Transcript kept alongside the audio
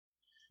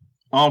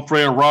I'm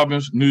Fred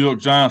Robbins, New York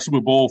Giants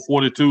Super Bowl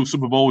 42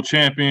 Super Bowl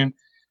champion,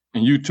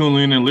 and you tune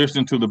in and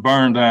listen to the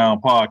Burn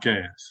Down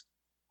podcast.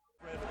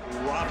 Fred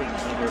Robbins,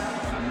 number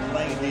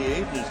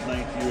 98, his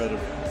ninth year out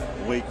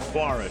of Wake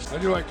Forest. I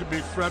do like to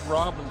be Fred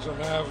Robbins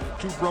and have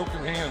two broken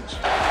hands.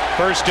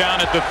 First down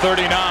at the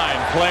 39.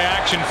 Play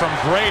action from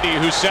Grady,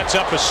 who sets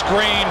up a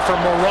screen for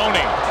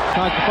Maroney.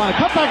 Tries to find a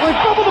cutback lane,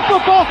 fumble the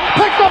football,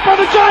 picked up by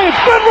the Giants.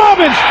 Fred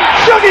Robbins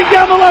chugging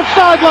down the left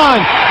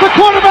sideline. The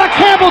quarterback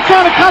Campbell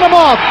trying to cut him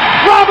off.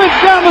 Robbins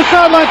down the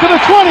sideline to the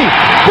 20,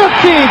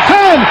 15,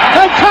 10,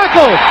 and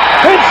tackled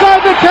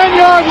inside the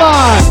 10-yard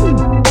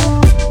line.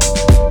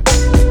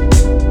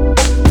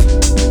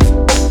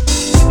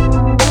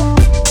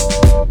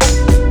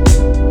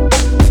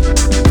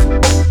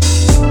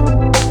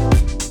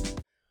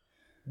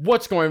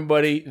 What's going on,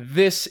 everybody?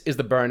 This is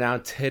the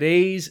Burnout.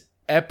 Today's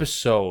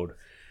episode,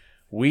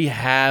 we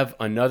have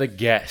another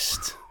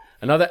guest,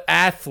 another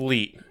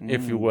athlete,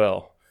 if you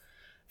will.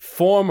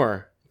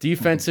 Former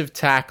defensive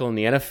tackle in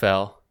the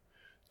NFL,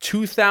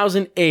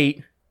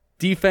 2008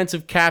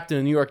 defensive captain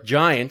of the New York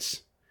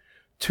Giants,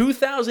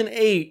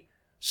 2008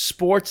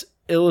 Sports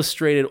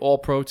Illustrated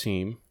All-Pro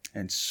team,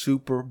 and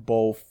Super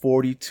Bowl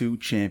 42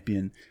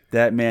 champion.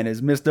 That man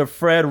is Mr.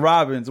 Fred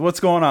Robbins. What's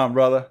going on,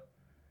 brother?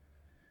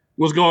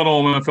 What's going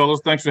on, man,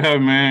 fellas? Thanks for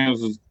having me, man.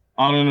 It's an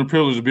honor and a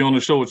privilege to be on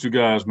the show with you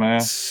guys,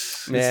 man.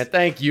 Man,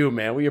 thank you,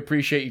 man. We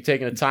appreciate you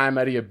taking the time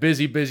out of your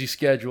busy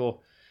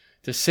schedule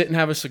to sit and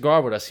have a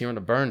cigar with us here on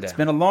the Burn Down. It's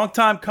been a long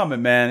time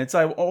coming, man. It's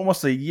like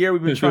almost a year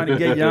we've been trying to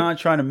get you on,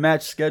 trying to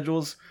match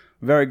schedules.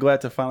 Very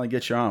glad to finally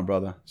get you on,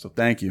 brother. So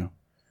thank you.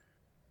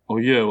 Oh,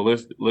 yeah. Well,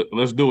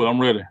 let's do it.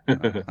 I'm ready.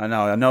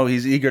 I know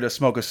he's eager to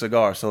smoke a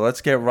cigar, so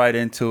let's get right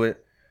into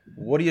it.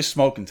 What are you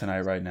smoking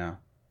tonight right now?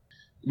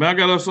 Man, I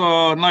got us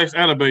a nice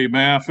Atabay,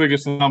 man. I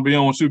figured since I'm being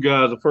on with you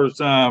guys the first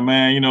time,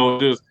 man,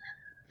 just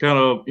kind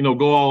of,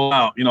 go all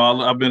out.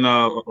 I've been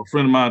a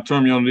friend of mine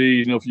turned me on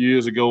these, a few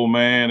years ago,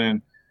 man,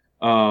 and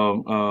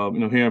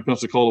here in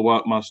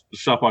Pensacola, the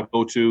shop I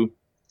go to,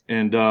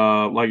 and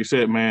like you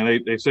said,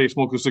 man, they say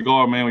smoke a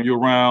cigar, man, when you're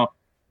around,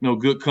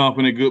 good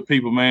company, good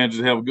people, man,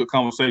 just have a good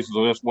conversation.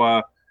 So that's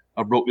why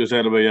I broke this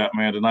Atabay out,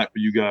 man, tonight for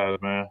you guys,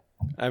 man.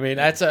 I mean,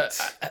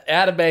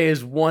 Atabay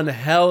is one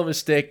hell of a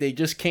stick. They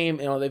just came,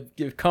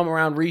 they've come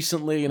around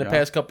recently in the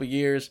past couple of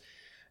years,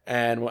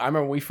 and I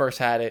remember when we first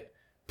had it.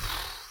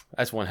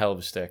 That's one hell of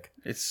a stick.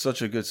 It's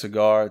such a good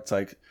cigar. It's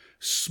like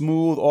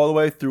smooth all the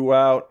way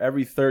throughout.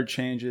 Every third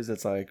changes.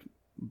 It's like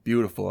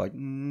beautiful. Like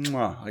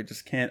mwah. I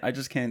just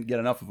can't get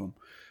enough of them.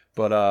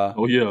 But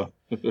oh yeah.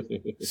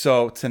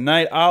 So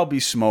tonight I'll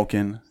be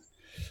smoking.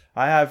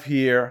 I have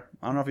here,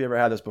 I don't know if you ever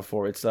had this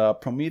before. It's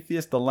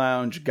Prometheus the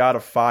Lounge God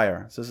of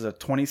Fire. So this is a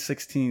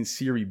 2016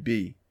 Series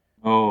B.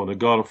 Oh, the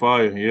God of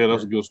Fire. Yeah,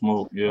 that's a good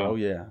smoke. Yeah. Oh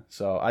yeah.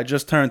 So I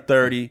just turned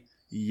 30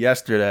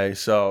 yesterday,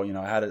 so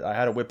I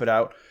had to whip it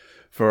out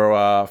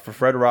for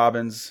Fred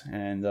Robbins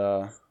and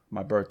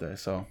my birthday.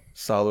 So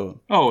salute.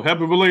 Oh,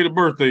 happy belated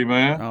birthday,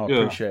 man. Oh,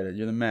 appreciate it.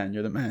 You're the man.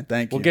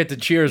 Thank you. We'll get the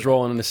cheers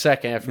rolling in a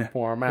second after we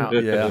pour them out.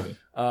 Yeah.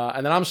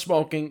 And then I'm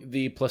smoking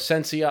the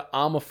Plasencia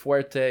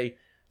Almafuerte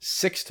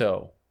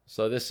 6-toe.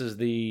 So this is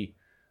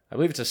I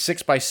believe it's a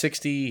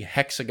 6x60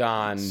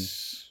 hexagon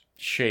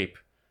shape.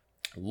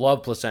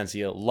 Love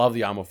Plasencia. Love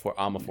the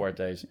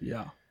Almafuertes.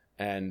 Yeah.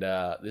 And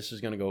this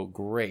is going to go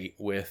great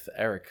with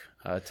Eric.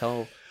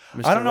 Tell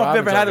Mr. I don't know if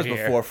you've ever had this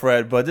here before,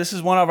 Fred, but this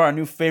is one of our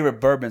new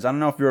favorite bourbons. I don't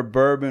know if you're a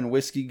bourbon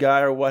whiskey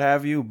guy or what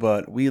have you,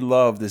 but we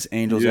love this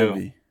Angel's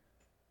Envy.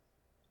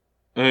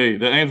 Hey,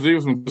 the Angel's Envy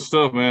was some good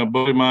stuff, man. A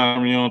buddy of mine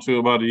turned me on to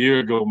about a year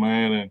ago,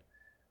 man, and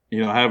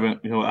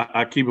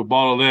I keep a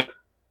bottle of that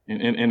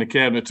in the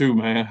cabinet too,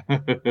 man.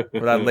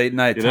 For that late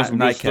night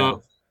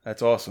nightcap.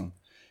 That's awesome.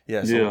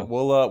 Yeah, so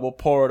we'll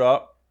pour it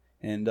up,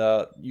 and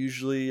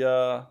usually,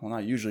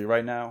 not usually,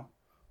 right now,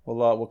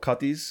 we'll cut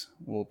these,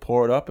 we'll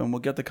pour it up, and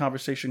we'll get the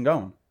conversation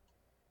going.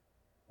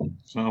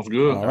 Sounds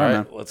good. All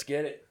right, let's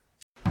get it.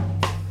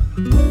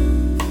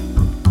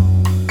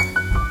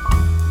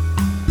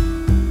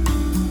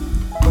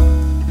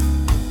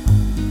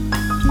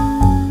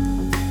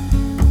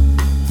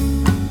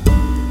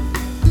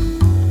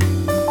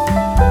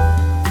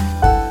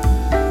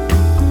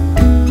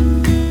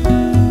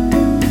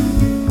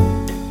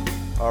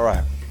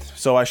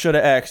 So I should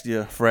have asked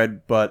you,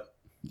 Fred, but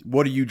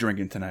what are you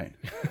drinking tonight?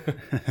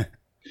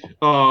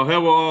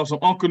 Have some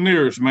Uncle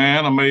Nearest,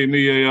 man. I made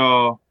me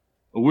a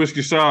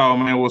whiskey sour,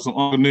 man, with some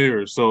Uncle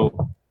Nearest.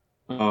 So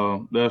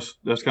that's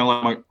kind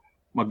of like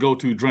my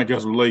go-to drink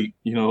as of late.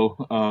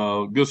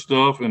 Good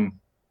stuff, and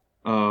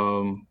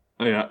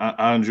hey,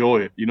 I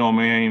enjoy it. You know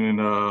what I mean?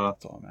 And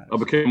I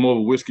became more of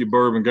a whiskey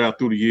bourbon guy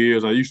through the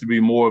years. I used to be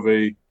more of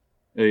a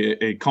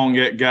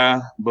cognac guy,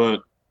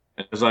 but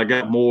as I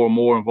got more and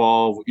more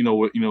involved,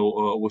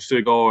 with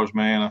cigars,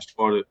 man, I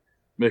started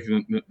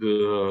making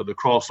the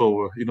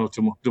crossover,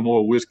 to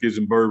more whiskeys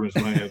and bourbons,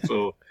 man.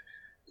 So,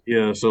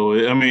 yeah.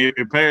 So I mean,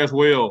 it pairs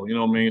well, you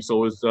know what I mean.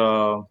 So it's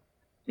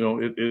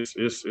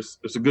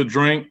it's a good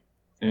drink,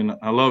 and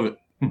I love it.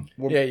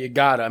 Yeah, you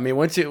got it. I mean,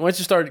 once you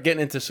start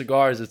getting into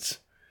cigars,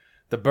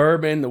 the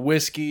bourbon, the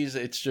whiskeys.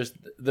 It's just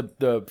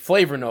the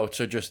flavor notes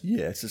are just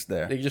it's just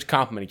there. They just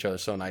complement each other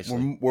so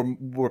nicely.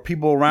 Were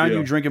people around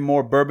you drinking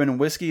more bourbon and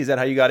whiskey? Is that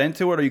how you got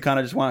into it, or you kind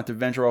of just wanted to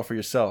venture off for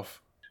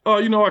yourself?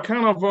 I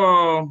kind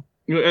of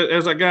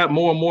as I got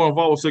more and more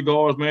involved with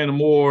cigars, man, the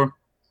more I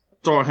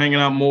started hanging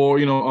out more.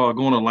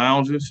 Going to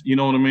lounges. You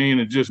know what I mean,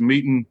 and just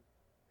meeting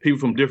people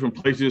from different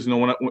places.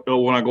 When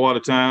I go out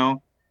of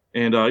town,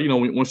 and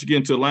once you get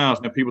into the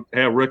lounge, man, people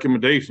have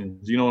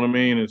recommendations. You know what I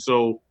mean, and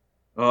so.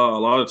 A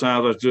lot of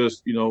times I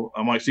just,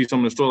 I might see something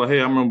in the store like, hey,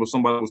 I remember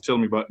somebody was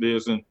telling me about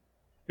this, and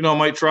I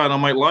might try it, I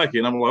might like it,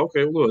 and I'm like,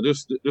 okay, well, look,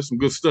 this some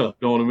good stuff.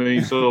 You know what I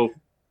mean? So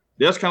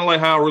that's kind of like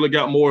how I really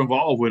got more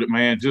involved with it,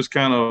 man. Just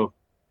kind of,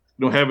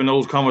 having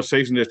those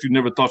conversations that you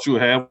never thought you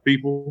would have with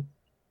people.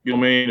 You know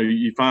what I mean?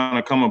 You find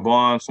a common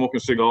bond, smoking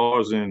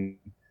cigars, and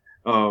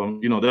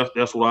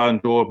that's what I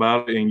enjoy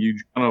about it. And you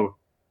kind of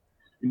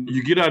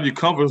you get out of your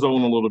comfort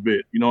zone a little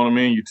bit. You know what I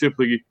mean? You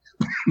typically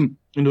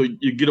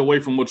you get away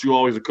from what you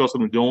always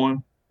accustomed to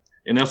doing.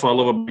 And that's what I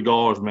love about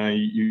cigars, man.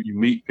 You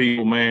meet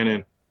people, man,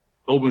 and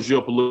opens you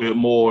up a little bit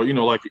more,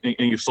 like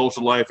in your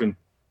social life, and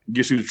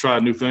gets you to try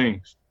new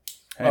things.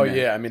 Hey, man.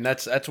 Yeah. I mean,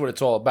 that's what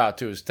it's all about,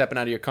 too, is stepping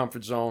out of your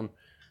comfort zone,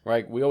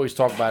 right? We always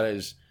talk about it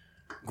as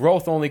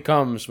growth only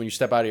comes when you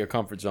step out of your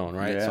comfort zone,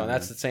 right? Yeah, so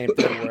that's the same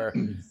thing where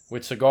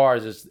with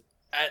cigars,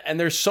 and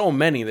there's so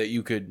many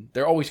that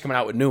they're always coming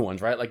out with new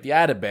ones, right? Like the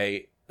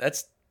Atabey,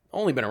 that's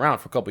only been around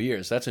for a couple of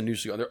years. That's a new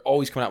cigar. They're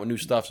always coming out with new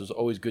stuff, so there's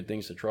always good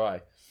things to try.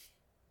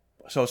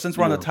 So since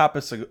we're on the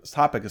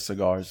topic of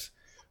cigars,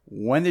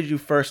 when did you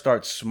first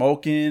start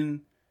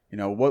smoking?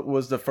 What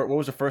was the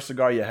first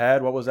cigar you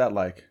had? What was that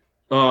like?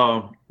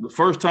 The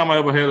first time I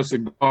ever had a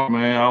cigar,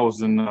 man, I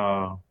was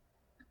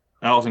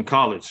in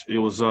college. It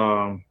was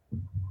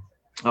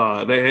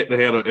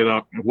they had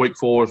at Wake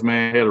Forest,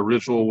 man, had a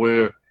ritual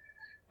where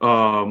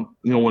when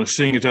the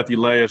singers at the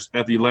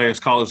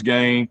last college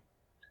game,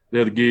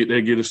 they'd get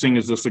the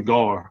singers a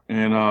cigar,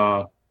 and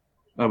I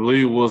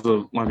believe it was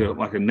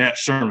like a Nat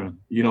Sherman,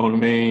 you know what I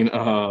mean?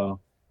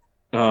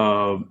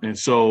 And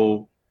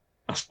so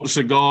I smoked a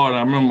cigar, and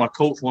I remember my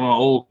coach, one of my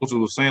old coaches,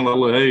 was saying like,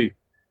 "Look, hey,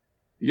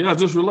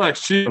 just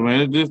relax, chill,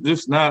 man.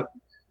 This not,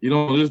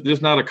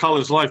 this not a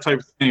college life type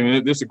of thing.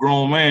 Man. This a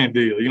grown man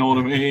deal, you know what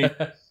I mean?"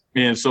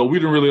 And so we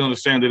didn't really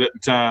understand it at the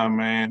time,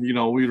 man. We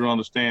didn't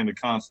understand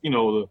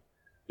the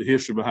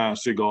history behind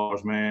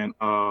cigars, man.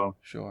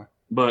 Sure.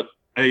 But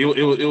hey,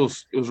 it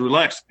was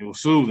relaxing. It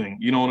was soothing.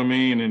 You know what I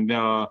mean? And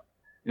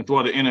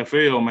throughout the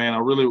NFL, man, I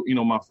really,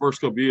 my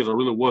first couple of years, I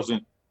really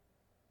wasn't.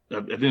 I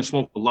didn't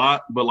smoke a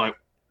lot, but like,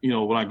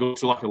 when I go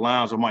to like a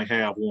lounge, I might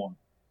have one.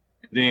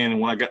 Then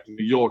when I got to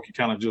New York, it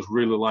kind of just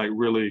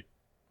really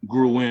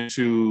grew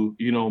into,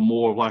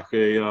 more of like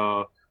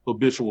a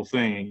habitual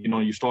thing.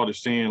 You started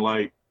seeing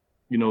like,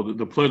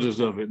 the pleasures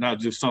of it, not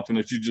just something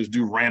that you just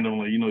do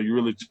randomly. You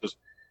really just,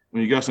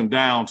 when you got some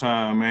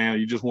downtime, man,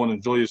 you just want to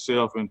enjoy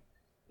yourself, and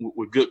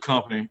with good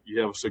company, you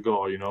have a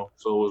cigar,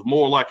 So it's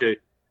more like a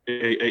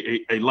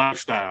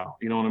lifestyle,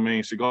 you know what I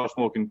mean? Cigar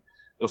smoking,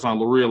 that's how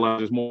I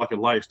realize it's more like a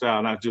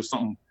lifestyle, not just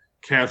something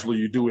casually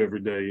you do every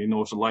day.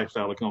 It's a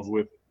lifestyle that comes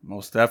with it.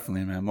 Most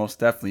definitely, man. Most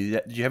definitely.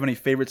 Did you have any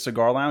favorite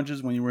cigar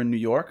lounges when you were in New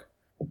York?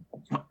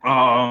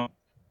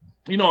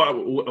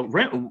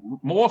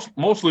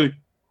 Mostly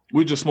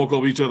we just smoke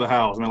over each other's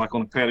house, man, like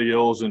on the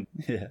patios and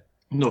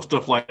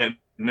stuff like that.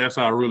 And that's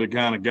how I really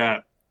kind of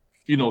got,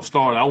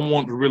 started. I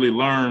wanted to really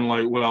learn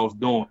like what I was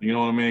doing, you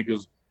know what I mean?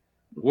 Because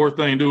the worst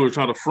thing to do is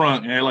try to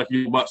front and act like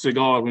you about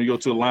cigars when you go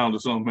to the lounge or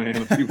something,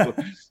 man. People,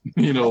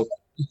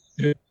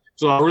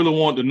 So I really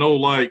wanted to know,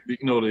 like, the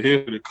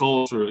history, the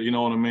culture, you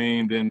know what I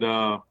mean?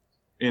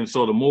 And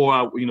so the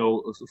more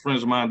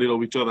friends of mine did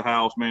over each other's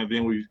house, man,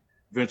 then we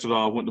ventured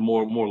off, went to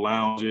more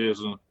lounges,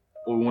 and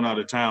or we went out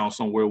of town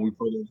somewhere. We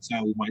put in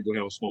town, we might go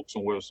have a smoke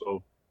somewhere.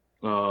 So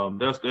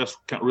that's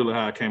really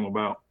how it came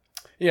about.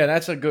 Yeah,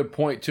 that's a good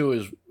point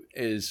too.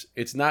 Is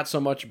it's not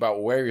so much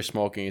about where you're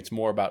smoking; it's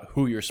more about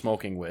who you're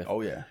smoking with.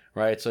 Oh yeah,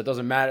 right. So it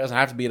doesn't matter. It doesn't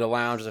have to be at a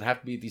lounge. It doesn't have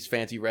to be at these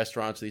fancy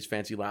restaurants or these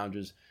fancy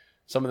lounges.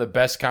 Some of the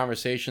best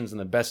conversations and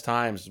the best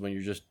times is when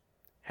you're just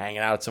hanging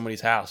out at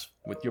somebody's house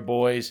with your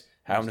boys,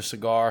 having a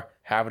cigar,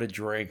 having a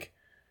drink.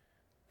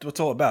 That's what it's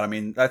all about. I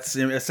mean, that's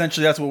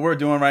what we're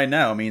doing right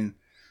now. I mean,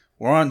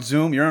 we're on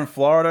Zoom. You're in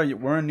Florida.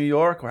 We're in New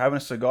York. We're having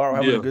a cigar. We're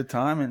having a good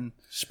time. And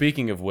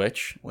speaking of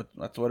which,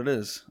 that's what it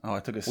is. Oh, I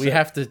took a sip.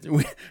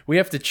 We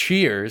have to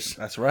cheers.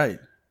 That's right.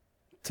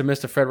 To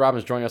Mr. Fred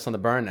Robbins joining us on the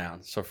Burn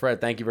Down. So,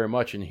 Fred, thank you very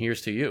much, and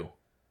here's to you.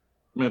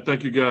 Man,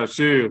 thank you guys.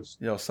 Cheers.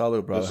 Yo,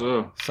 salute, brother. Yes,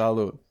 sir.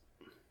 Salute.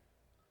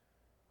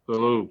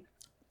 Salute.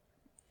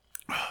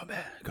 Oh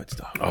man, good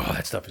stuff. Oh,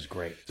 that stuff is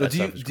great. So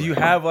do you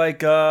have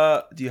like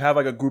a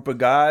group of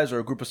guys or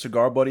a group of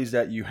cigar buddies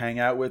that you hang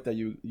out with that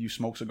you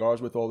smoke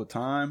cigars with all the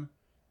time?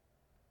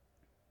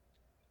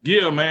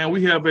 Yeah, man,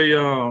 we have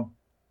a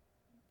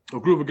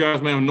group of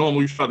guys, man.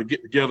 Normally we try to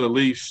get together at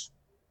least,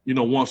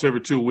 once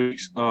every 2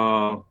 weeks.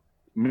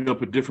 Meet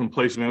up at different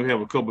places, man. We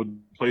have a couple of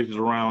places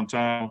around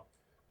town,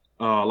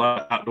 a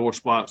lot of outdoor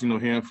spots, here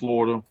in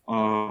Florida.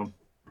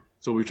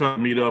 So we try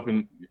to meet up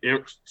and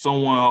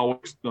someone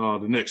always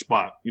the next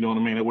spot. You know what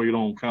I mean? That way you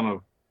don't kind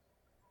of,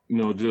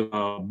 just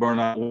burn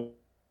out one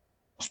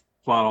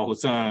spot all the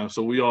time.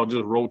 So we all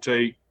just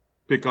rotate,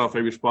 pick our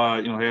favorite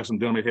spot, have some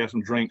dinner, have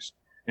some drinks,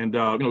 and,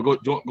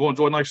 go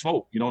enjoy a nice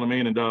smoke. You know what I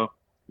mean? And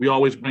we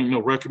always bring,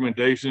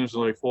 recommendations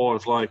as far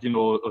as a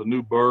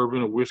new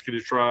bourbon or whiskey to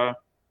try.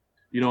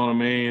 You know what I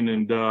mean?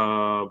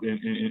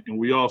 And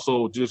we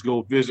also just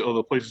go visit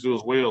other places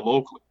as well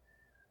locally.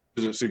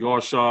 Visit cigar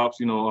shops,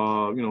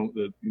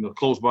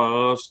 close by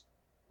us,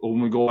 or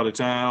when we go out of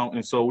town.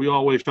 And so we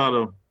always try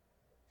to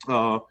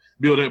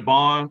build that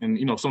bond.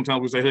 And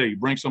sometimes we say, hey,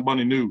 bring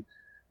somebody new,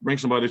 bring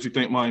somebody that you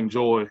think might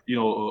enjoy,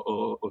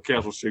 a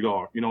casual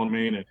cigar. You know what I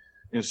mean?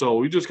 And so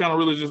we just kind of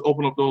really just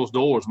open up those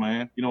doors,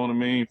 man. You know what I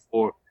mean?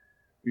 For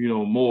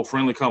more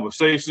friendly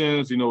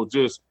conversations.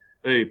 Just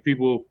hey,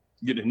 people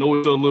get to know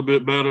each other a little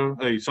bit better.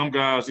 Hey, some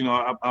guys,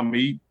 I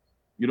meet,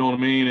 you know what I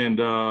mean? And,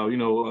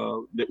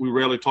 that we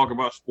rarely talk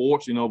about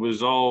sports, but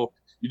it's all,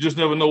 you just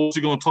never know what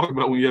you're going to talk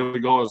about when you have to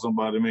go with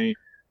somebody. I mean,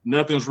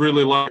 nothing's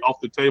really off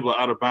the table or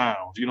out of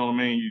bounds. You know what I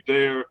mean? You're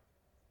there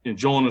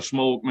enjoying the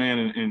smoke, man.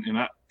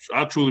 And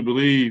I truly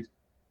believe,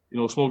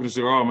 smoking a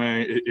cigar,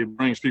 man, it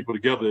brings people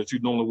together that you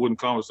normally wouldn't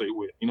conversate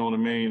with. You know what I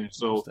mean? And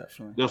so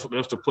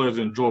that's the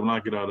pleasure and enjoyment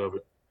I get out of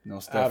it.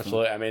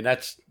 Absolutely. I mean,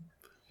 that's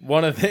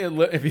one of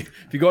the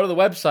if you go to the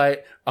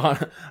website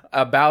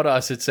about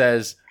us, it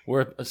says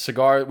we're a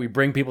cigar. We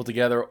bring people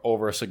together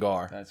over a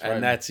cigar. That's right.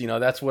 And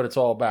that's what it's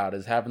all about,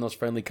 is having those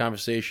friendly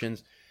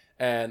conversations.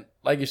 And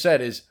like you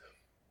said, is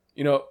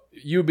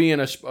you being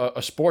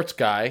a sports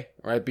guy,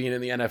 right? Being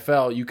in the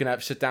NFL, you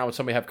can sit down with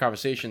somebody, have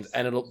conversations,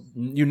 and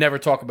you never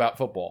talk about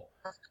football.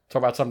 Talk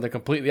about something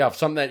completely off,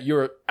 something that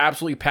you're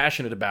absolutely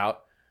passionate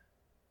about,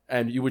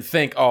 and you would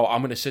think, oh,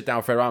 I'm going to sit down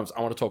with Fred Robbins,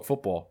 I want to talk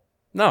football.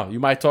 No, you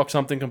might talk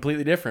something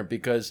completely different,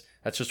 because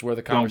that's just where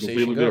the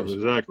conversation goes.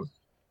 Exactly.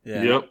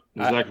 Yeah. Yep.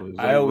 Exactly.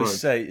 I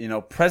always say,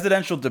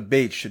 presidential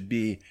debates should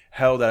be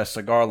held at a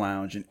cigar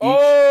lounge. And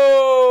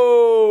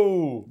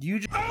oh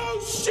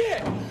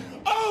shit!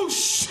 Oh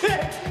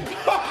shit!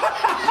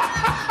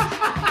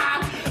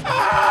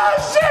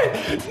 Oh shit!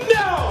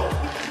 No,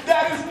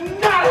 that is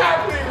not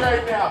happening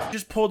right now.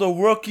 Just pulled a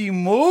rookie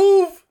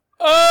move.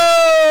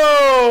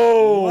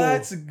 Oh!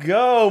 Let's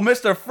go.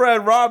 Mr.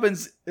 Fred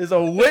Robbins is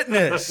a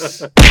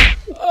witness.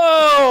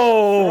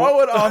 Oh!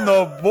 Throw it on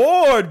the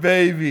board,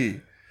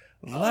 baby.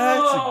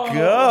 Let's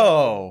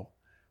go.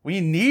 We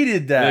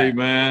needed that. Hey,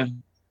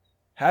 man.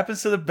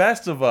 Happens to the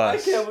best of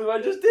us. I can't believe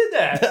I just did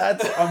that.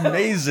 That's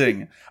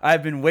amazing.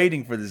 I've been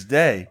waiting for this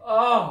day.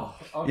 Oh,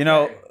 okay. You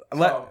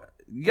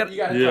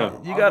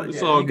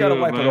gotta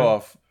wipe it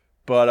off.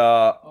 But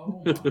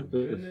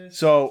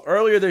so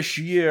earlier this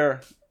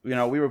year, we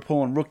were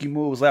pulling rookie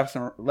moves left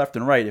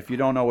and right. If you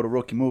don't know what a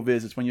rookie move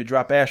is, it's when you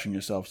drop ash on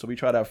yourself. So we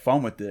try to have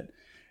fun with it.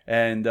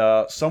 And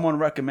someone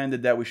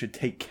recommended that we should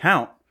take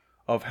count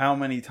of how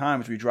many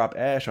times we drop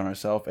ash on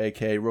ourselves,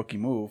 aka rookie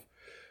move.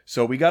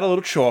 So we got a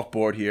little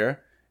chalkboard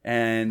here,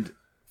 and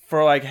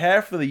for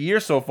half of the year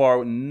so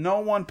far, no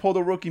one pulled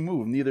a rookie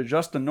move, neither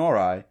Justin nor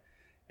I.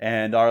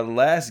 And our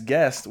last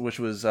guest, which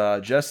was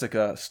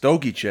Jessica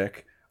Stogie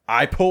Chick,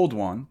 I pulled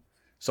one.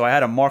 So I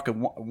had a mark of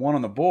one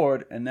on the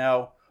board, and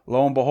now,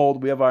 lo and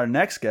behold, we have our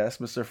next guest,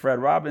 Mr. Fred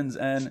Robbins,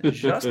 and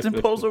Justin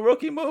pulls a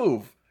rookie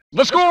move.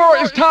 The score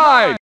is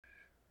tied.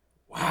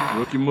 Wow.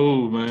 Rookie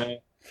move, man.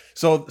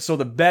 So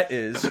the bet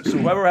is,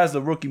 whoever has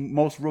the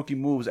most rookie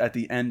moves at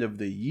the end of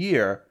the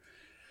year,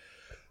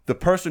 the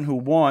person who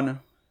won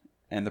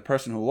and the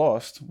person who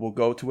lost will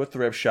go to a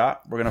thrift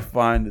shop. We're going to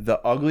find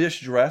the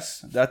ugliest dress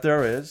that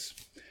there is.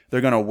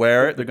 They're going to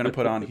wear it. They're going to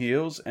put on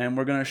heels, and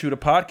we're going to shoot a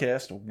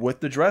podcast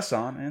with the dress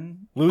on.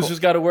 And loser's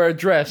got to wear a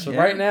dress. So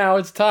right now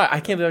it's tie. I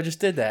can't believe I just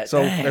did that.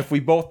 So if we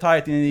both tie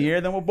at the end of the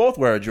year, then we'll both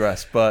wear a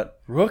dress. But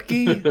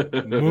rookie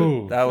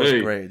move. That was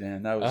great,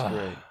 man. That was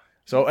great.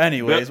 So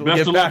anyways, we'll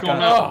get back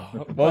on.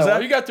 What was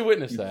that? You got to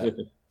witness that.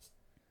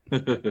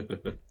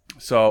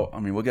 So,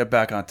 we'll get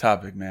back on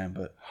topic, man.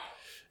 But,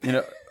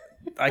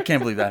 I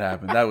can't believe that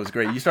happened. That was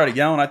great. You started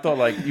yelling. I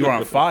thought you were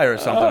on fire or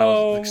something. I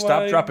was like,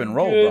 stop, drop, and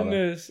roll,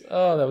 brother.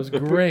 Oh, that was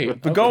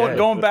great. But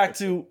going back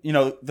to,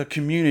 the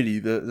community,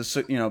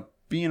 the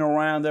being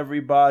around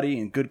everybody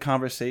and good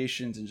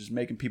conversations and just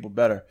making people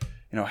better.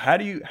 How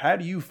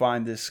do you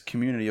find this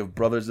community of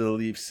brothers of the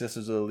leaf,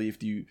 sisters of the leaf?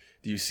 Do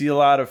you see a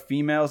lot of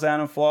females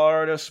down in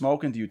Florida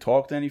smoking? Do you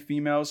talk to any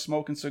females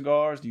smoking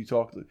cigars?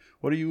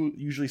 What do you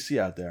usually see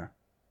out there?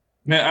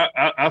 Man,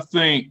 I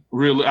think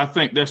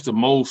that's the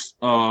most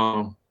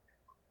thing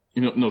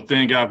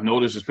I've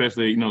noticed,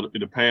 especially in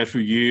the past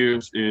few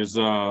years, is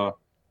the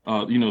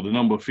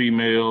number of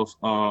females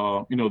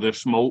that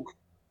smoke,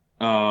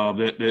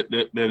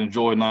 that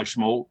enjoy nice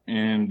smoke.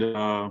 And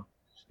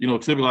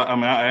typically,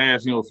 I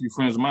ask a few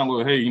friends of mine,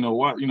 look, hey,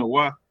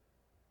 why?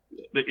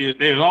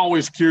 They're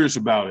always curious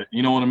about it.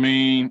 You know what I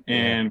mean?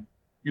 And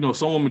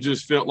some women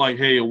just felt like,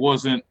 hey, it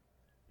wasn't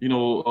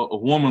a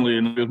womanly,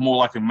 and it was more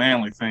like a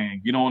manly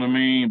thing. You know what I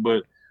mean?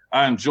 But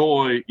I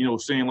enjoy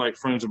seeing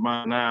friends of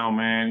mine now,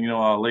 man.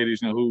 Ladies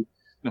who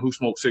who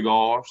smoke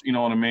cigars. You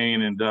know what I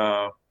mean? And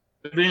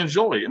they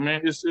enjoy it. I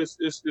mean,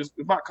 it's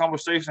about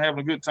conversation,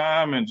 having a good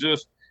time, and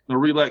just the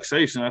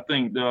relaxation. I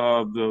think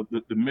the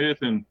myth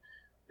and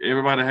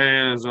everybody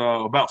has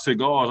about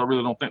cigars, I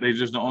really don't think they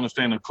just don't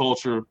understand the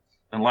culture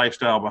and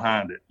lifestyle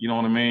behind it. You know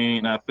what I mean?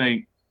 And I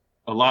think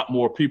a lot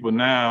more people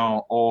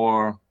now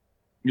are,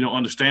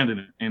 understanding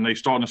it, and they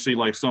starting to see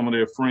like some of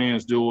their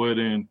friends do it,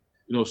 and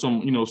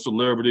some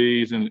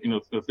celebrities and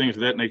things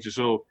of that nature.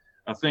 So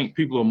I think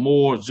people are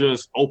more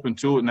just open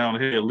to it now.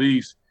 Hey, at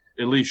least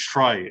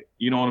try it.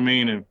 You know what I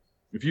mean? And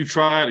if you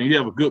try it and you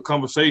have a good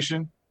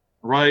conversation,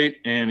 right,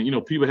 and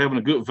people having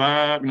a good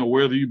vibe,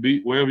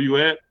 wherever you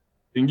at,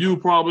 then you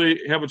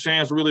probably have a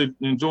chance to really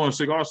enjoy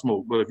cigar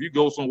smoke. But if you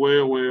go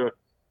somewhere where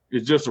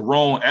it's just the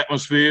wrong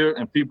atmosphere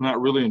and people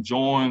not really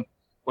enjoying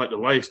like the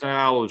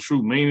lifestyle or the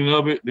true meaning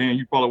of it, then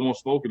you probably won't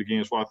smoke it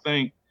again. So I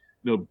think,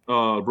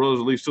 brothers,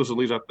 at least sisters, at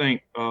least I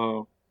think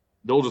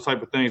those are the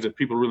type of things that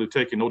people really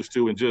taking notice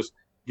to, and just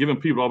giving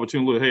people the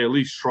opportunity to, hey, at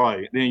least try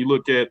it. Then you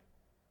look at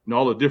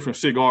all the different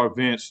cigar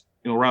events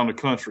around the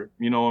country,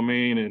 you know what I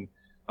mean, and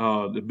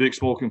the Big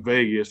Smoke in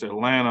Vegas,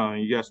 Atlanta,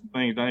 and you got some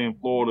things down in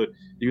Florida,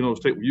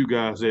 state where you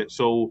guys at.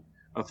 So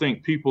I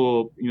think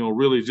people,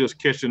 really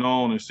just catching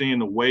on and seeing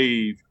the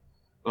wave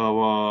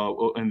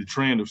of and the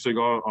trend of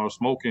cigar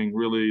smoking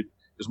really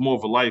is more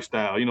of a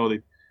lifestyle.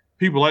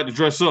 People like to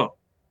dress up.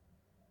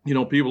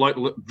 People like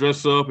to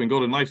dress up and go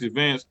to nice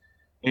events,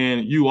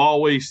 and you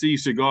always see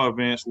cigar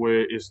events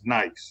where it's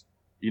nice.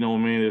 You know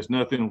what I mean? There's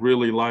nothing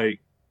really like,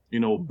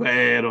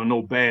 bad or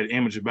no bad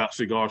image about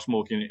cigar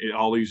smoking at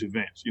all these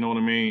events. You know what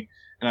I mean?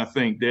 And I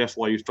think that's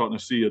why you're starting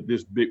to see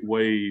this big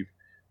wave.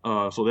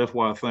 So that's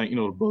why I thank,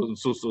 the brothers and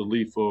sisters of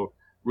Elite for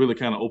really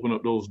kind of open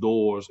up those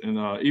doors. And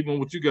even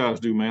what you guys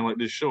do, man, like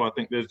this show, I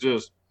think that's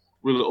just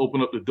really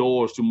open up the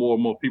doors to more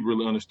and more people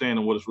really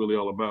understanding what it's really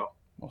all about.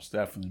 Most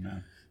definitely,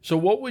 man. So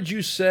what would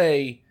you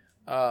say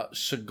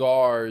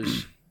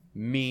cigars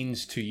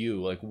means to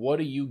you? Like, what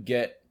do you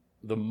get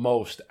the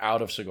most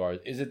out of cigars?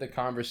 Is it the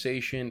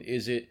conversation?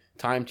 Is it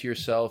time to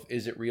yourself?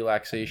 Is it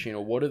relaxation?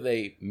 Or what do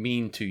they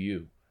mean to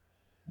you?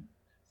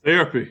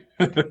 Therapy.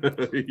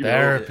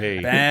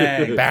 Therapy.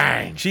 Bang.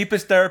 Bang.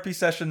 Cheapest therapy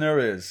session there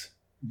is.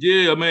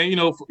 Yeah, man,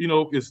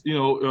 it's,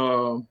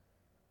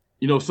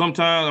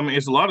 sometimes,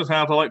 it's a lot of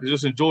times I like to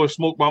just enjoy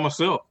smoke by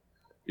myself.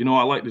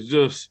 I like to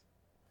just,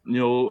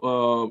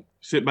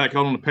 sit back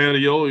out on the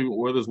patio,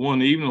 whether it's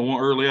one evening or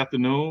one early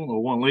afternoon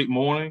or one late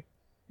morning.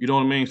 You know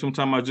what I mean?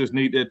 Sometimes I just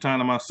need that time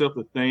to myself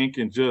to think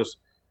and just,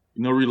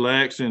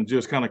 relax and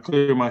just kind of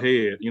clear my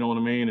head. You know what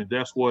I mean? And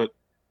that's what,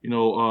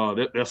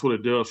 that's what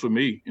it does for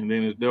me. And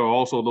then there are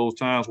also those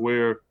times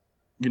where,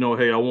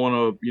 hey, I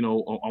want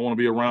to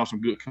be around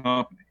some good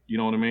company. You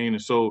know what I mean?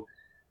 And so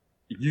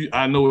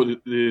I know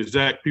the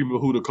exact people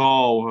who to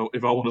call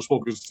if I want to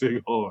smoke a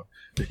cigar.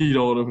 You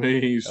know what I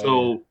mean?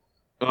 So,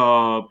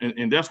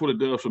 and that's what it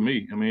does for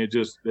me. I mean,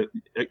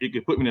 it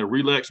can put me in a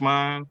relaxed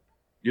mind.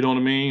 You know what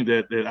I mean?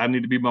 That I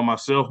need to be by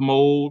myself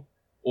mode,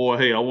 or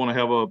hey, I want to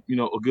have a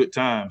good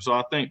time. So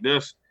I think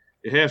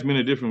it has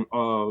many different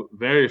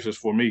variances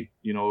for me.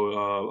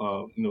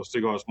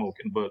 Cigar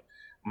smoking, but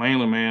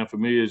mainly, man, for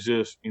me, it's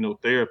just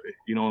therapy.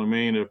 You know what I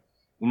mean? If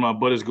when my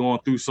buddy's going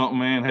through something,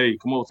 man, hey,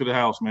 come over to the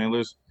house, man.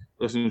 Let's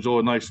enjoy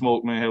a nice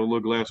smoke, man. Have a little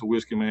glass of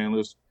whiskey, man.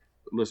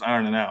 Let's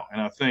iron it out.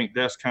 And I think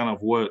that's kind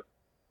of what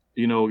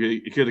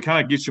it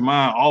kind of gets your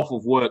mind off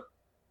of what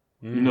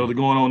they're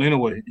going on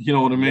anyway. You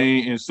know what I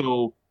mean? Yep. And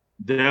so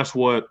that's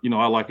what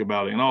I like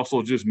about it. And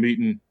also just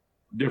meeting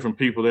different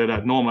people that I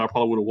normally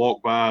probably would have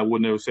walked by, I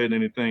wouldn't have said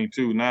anything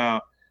to.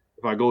 Now,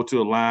 if I go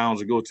to a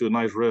lounge or go to a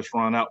nice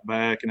restaurant out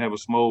back and have a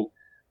smoke,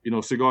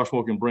 cigar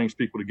smoking brings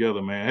people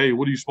together, man. Hey,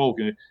 what are you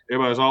smoking?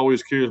 Everybody's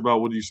always curious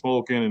about what are you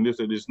smoking and this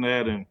and this and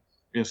that.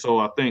 And so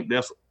I think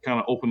that's kind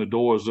of opened the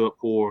doors up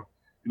for,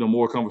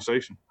 more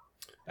conversation.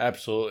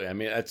 Absolutely. I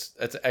mean, that's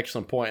an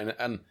excellent point.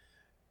 And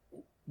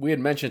we had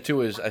mentioned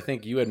too, I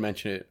think you had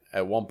mentioned it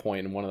at one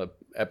point in one of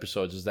the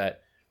episodes, is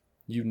that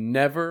you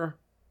never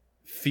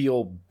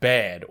feel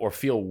bad or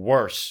feel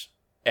worse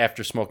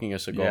after smoking a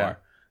cigar. Yeah.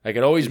 Like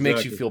it always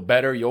makes you feel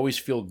better. You always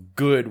feel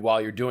good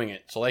while you're doing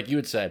it. So like you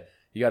had said,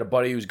 you got a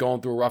buddy who's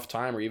going through a rough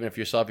time, or even if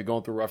yourself, you're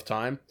going through a rough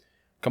time,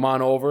 come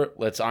on over,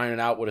 let's iron it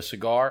out with a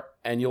cigar,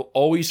 and you'll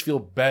always feel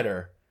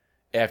better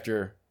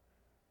after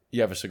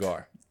you have a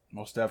cigar.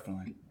 Most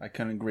definitely. I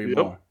couldn't agree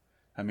more.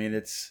 I mean,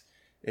 it's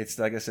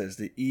like I said, it's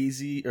the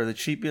easy or the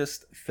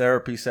cheapest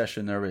therapy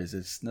session there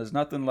is. There's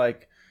nothing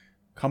like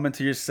coming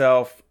to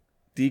yourself,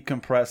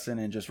 decompressing,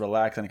 and just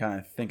relaxing and kind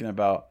of thinking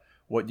about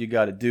what you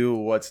got to do,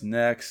 what's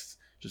next,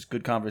 just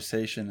good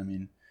conversation. I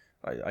mean,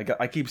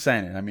 I keep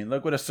saying it. I mean,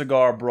 look what a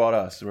cigar brought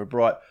us. We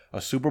brought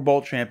a Super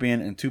Bowl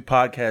champion and two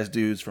podcast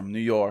dudes from New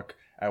York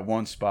at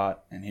one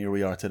spot, and here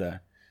we are today.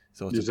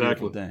 So it's a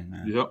beautiful thing,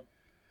 man. Yep.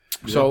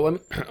 So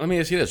let me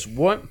ask you this.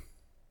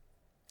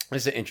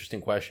 This is an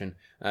interesting question.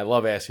 And I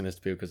love asking this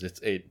to people because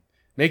it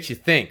makes you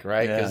think,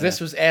 right? Because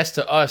this was asked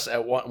to us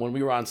when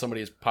we were on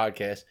somebody's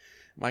podcast.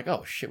 I'm like,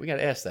 oh, shit, we got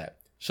to ask that.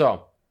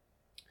 So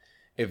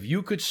if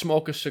you could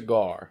smoke a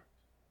cigar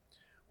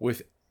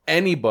with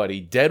anybody,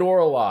 dead or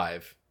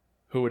alive,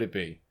 who would it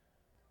be?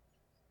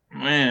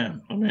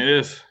 Man, I mean,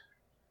 there's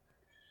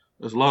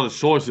a lot of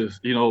choices,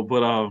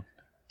 but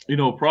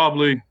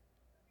probably,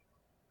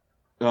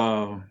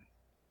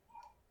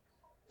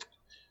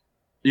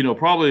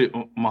 probably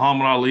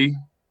Muhammad Ali.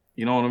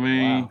 You know what I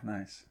mean? Wow,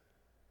 nice.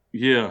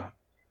 Yeah,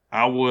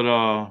 I would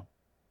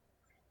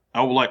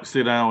like to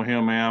sit down with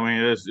him, man. I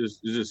mean, it's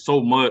just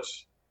so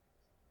much,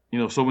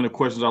 so many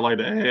questions I like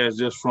to ask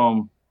just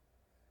from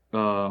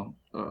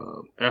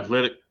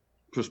athletic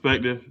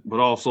perspective, but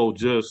also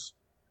just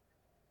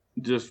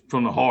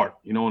from the heart.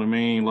 You know what I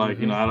mean? Like,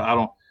 I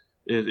don't.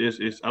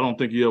 I don't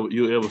think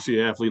you'll ever see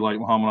an athlete like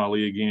Muhammad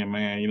Ali again,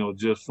 man.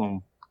 Just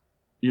from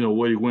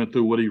what he went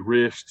through, what he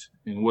risked,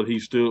 and what he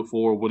stood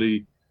for, what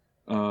he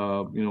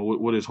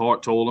what his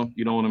heart told him.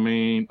 You know what I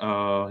mean?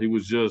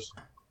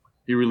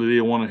 He really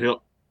did want to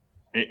help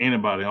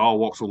anybody, all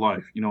walks of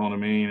life. You know what I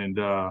mean? And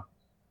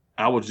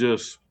I would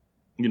just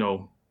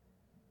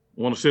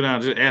want to sit down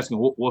and just ask him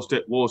what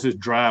was his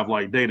drive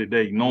like day to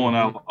day, knowing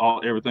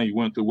all everything you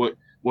went through,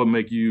 what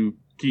make you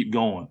keep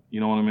going. You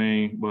know what I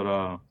mean?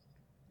 But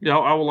yeah,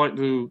 I would like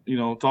to,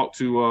 talk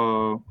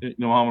to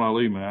Muhammad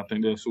Ali, man. I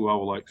think that's who I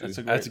would like to.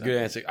 That's a good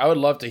answer. I would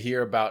love to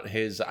hear about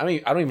his. I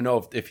mean, I don't even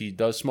know if he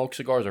does smoke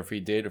cigars or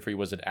if he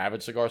was an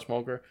avid cigar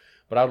smoker.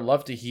 But I would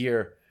love to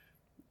hear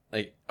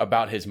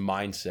about his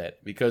mindset,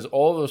 because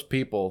all those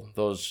people,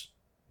 those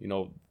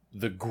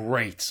the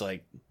greats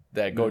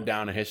that go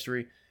down in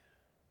history,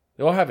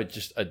 they all have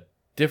just a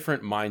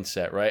different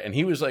mindset, right? And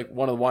he was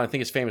one of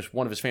his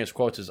famous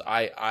quotes is,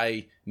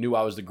 I knew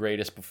I was the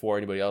greatest before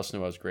anybody else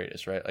knew I was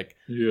greatest, right?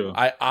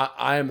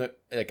 I am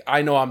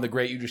I know I'm the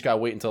great, you just gotta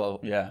wait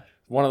until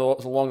one of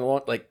those along the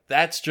line.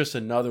 That's just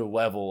another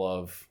level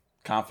of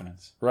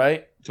confidence,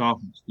 right?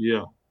 Confidence.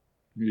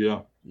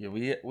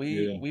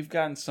 We've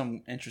gotten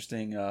some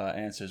interesting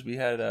answers. We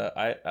had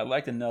I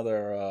liked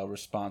another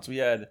response. We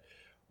had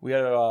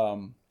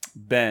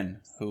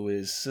Ben, who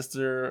is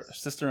sister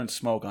and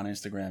Smoke on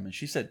Instagram, and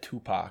she said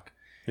Tupac.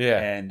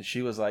 Yeah, and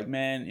she was like,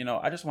 man,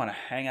 I just want to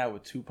hang out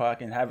with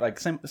Tupac and have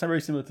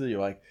very similar to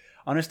you,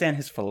 understand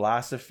his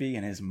philosophy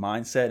and his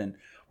mindset, and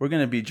we're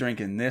gonna be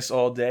drinking this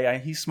all day.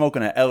 He's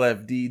smoking an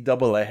LFD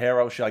double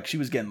Ajero. She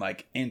was getting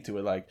into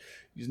it,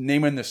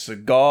 naming the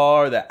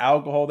cigar, the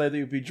alcohol that they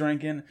would be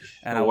drinking,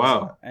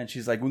 and and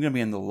she's like, we're gonna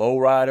be in the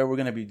lowrider, we're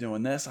gonna be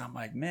doing this. I'm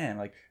like,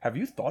 man, have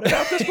you thought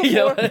about this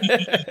before?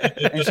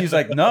 And she's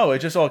like, no, it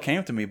just all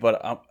came to me.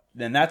 But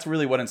then that's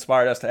really what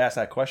inspired us to ask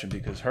that question,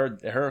 because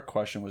her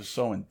question was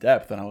so in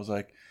depth, and I was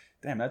like,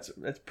 damn, that's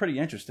pretty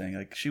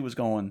interesting. She was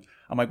going,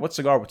 I'm like, what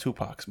cigar would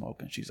Tupac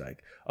smoke? And she's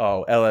like,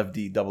 oh,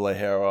 LFD double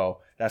Ajero.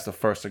 That's the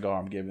first cigar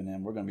I'm giving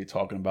him. We're going to be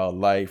talking about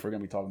life. We're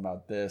going to be talking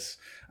about this.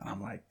 And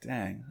I'm like,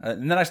 dang.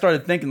 And then I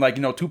started thinking,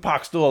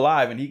 Tupac's still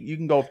alive, and you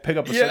can go pick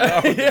up a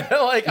cigar.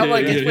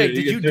 Wait,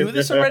 did you do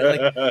this already?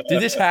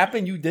 Did this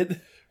happen? You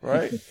did,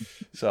 right?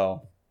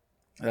 So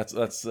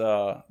that's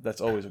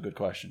always a good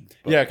question.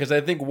 But, yeah, because I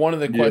think one of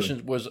the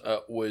questions was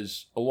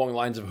along the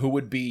lines of who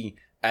would be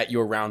at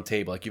your round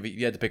table. If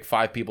you had to pick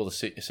 5 people to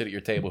sit at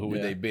your table, who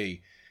would they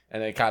be?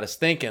 And it got us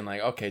thinking,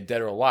 okay, dead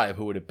or alive,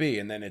 who would it be?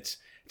 And then it's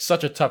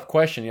such a tough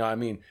question. I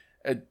mean,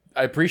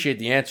 I appreciate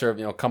the answer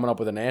of coming up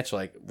with an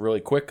answer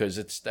really quick,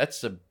 because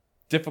that's a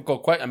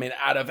difficult question. I mean,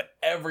 out of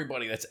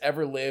everybody that's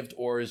ever lived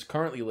or is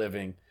currently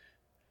living,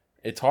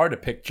 it's hard to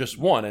pick just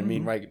one. I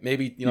mean,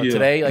 maybe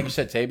today, like you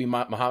said, today be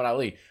Muhammad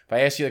Ali. If I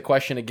ask you the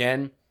question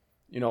again,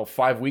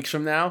 5 weeks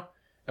from now,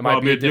 it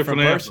might be a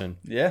different person.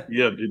 Yeah.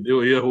 Yeah.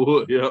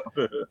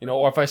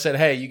 Or if I said,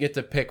 hey, you get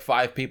to pick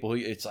 5 people,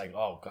 it's like,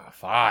 oh God,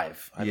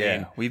 5. I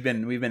mean, we've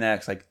been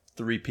asked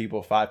 3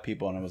 people, 5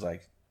 people, and I was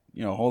like,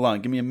 hold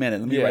on, give me a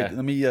minute.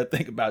 Let me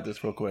think about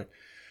this real quick.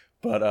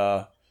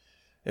 But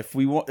if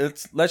we want,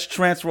 let's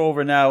transfer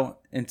over now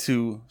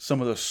into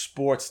some of the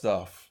sports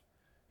stuff.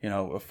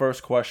 The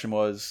first question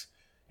was,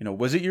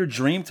 was it your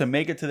dream to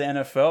make it to the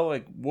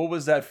NFL? What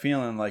was that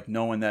feeling like,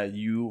 knowing that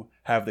you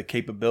have the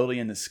capability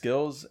and the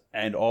skills,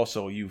 and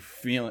also you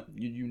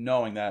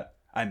knowing that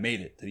I made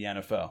it to the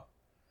NFL?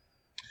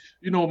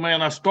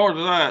 Man, I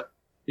started out,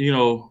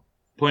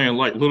 playing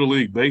Little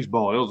League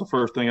baseball. That was the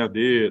first thing I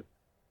did.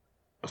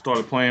 I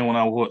started playing when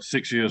I was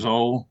 6 years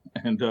old,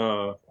 and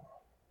I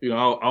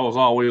was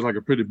always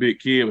a pretty big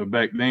kid. But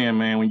back then,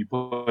 man, when you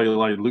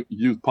play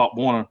youth Pop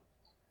Warner,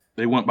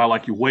 they went by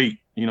your weight.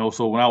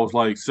 So when I was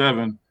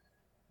 7,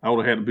 I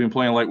would have had to been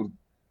playing with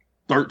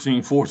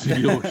 13,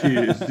 14-year-old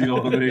kids. You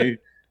know what I mean?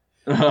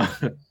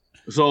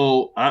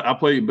 So I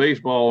played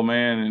baseball,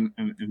 man,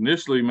 and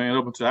initially, man,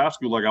 up until high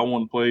school, I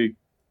wanted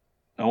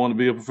to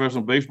be a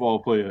professional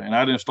baseball player, and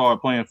I didn't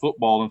start playing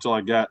football until I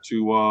got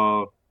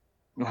to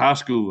high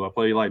school. I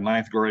played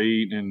 9th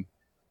grade, and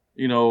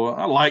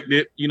I liked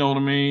it. You know what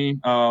I mean?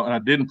 And I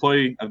didn't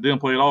play at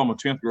all my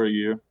 10th grade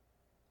year.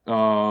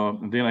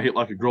 And then I hit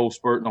a growth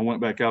spurt, and I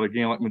went back out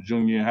again my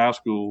junior year in high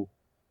school,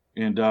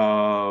 and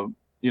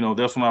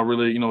that's when I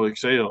really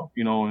excelled.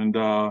 And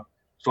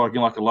started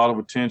getting a lot of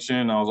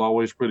attention. I was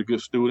always a pretty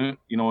good student.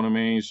 You know what I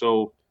mean?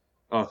 So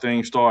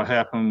things started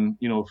happening,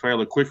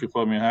 fairly quickly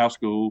for me in high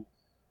school.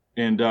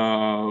 And,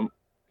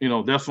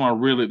 that's when I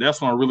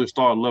really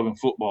started loving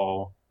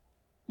football.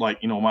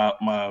 Like, my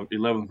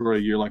 11th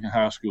grade year, like in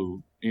high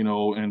school,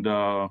 and,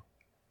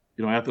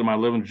 after my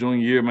 11th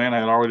junior year, man, I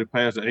had already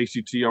passed the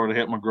ACT, I already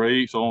had my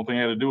grades. So the only thing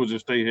I had to do was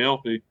just stay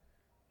healthy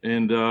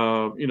and,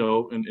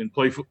 and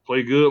play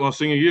good my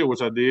senior year,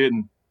 which I did.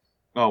 And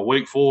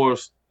Wake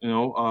Forest, that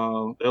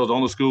was the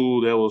only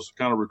school that was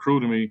kind of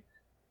recruiting me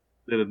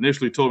that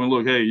initially told me,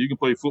 look, hey, you can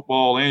play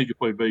football and you can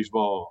play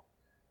baseball.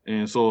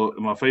 And so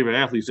my favorite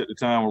athletes at the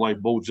time were like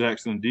Bo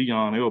Jackson and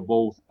Deion. They were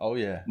both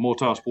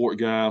multi-sport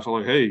guys. So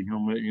like, hey,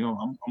 I'm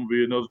gonna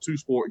be another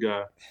two-sport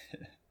guy.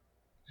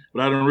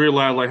 But I didn't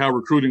realize like how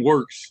recruiting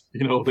works.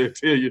 They'll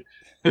tell you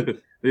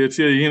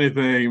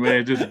anything,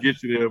 man, just to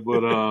get you there.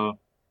 But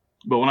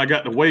when I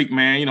got to Wake,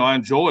 man, I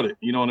enjoyed it.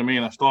 You know what I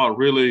mean? I started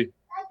really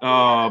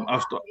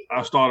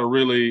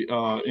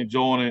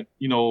enjoying it.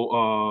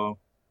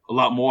 A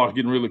lot more. I was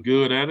getting really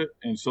good at it,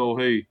 and so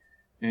hey,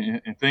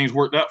 and things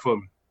worked out for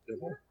me.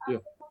 Yeah.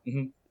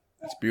 Mm-hmm.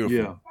 That's beautiful.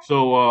 Yeah.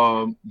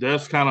 So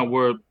that's kind of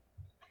where,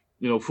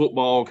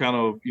 football kind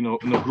of,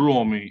 grew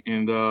on me.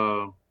 And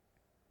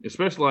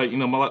especially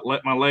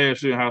like, my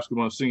last year in high school,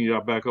 my senior year, I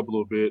back up a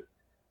little bit.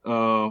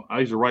 I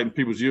used to write in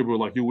people's yearbook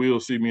like, you will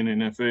see me in the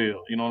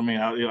NFL. You know what I mean?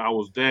 I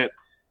was that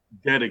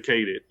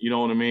dedicated, you know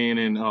what I mean?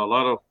 And a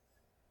lot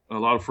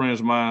of friends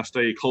of mine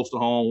stayed close to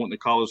home, went to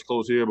college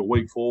close here, but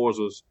Wake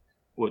Forest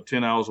was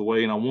 10 hours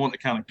away. And I wanted to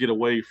kind of get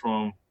away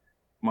from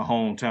my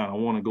hometown. I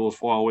want to go as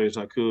far away as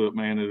I could,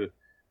 man.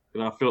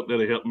 That I felt that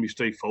it helped me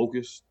stay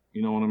focused,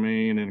 you know what I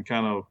mean, and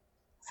kind of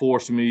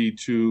forced me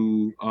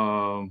to,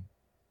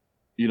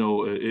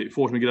 it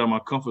forced me to get out of my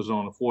comfort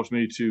zone. It forced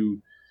me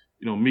to,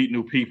 meet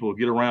new people,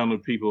 get around new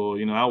people.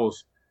 I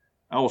was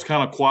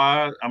kind of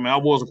quiet. I mean, I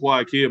was a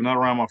quiet kid, not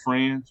around my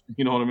friends,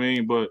 you know what I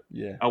mean. But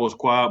yeah, I was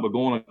quiet. But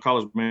going to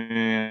college,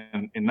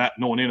 man, and not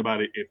knowing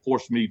anybody, it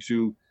forced me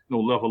to,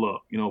 level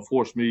up.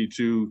 Forced me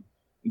to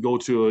go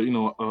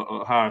to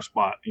a higher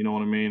spot, you know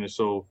what I mean? And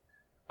so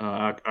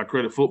I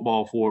credit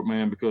football for it,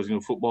 man, because,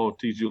 football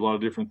teaches you a lot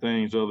of different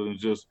things other than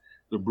just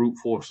the brute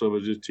force of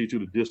it. Just teach you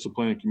the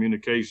discipline and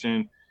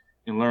communication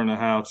and learning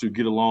how to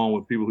get along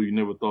with people who you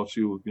never thought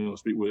you would,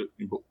 speak with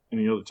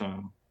any other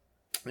time.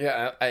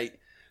 Yeah,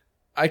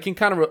 I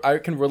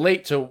can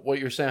relate to what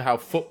you're saying, how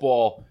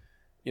football,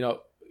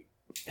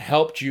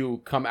 helped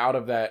you come out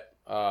of that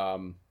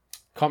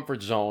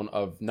comfort zone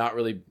of not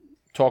really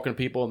talking to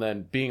people and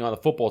then being on the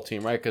football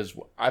team, right? Because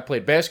I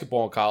played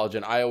basketball in college,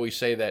 and I always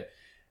say that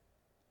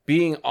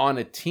being on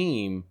a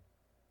team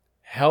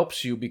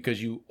helps you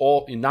because you're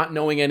not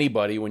knowing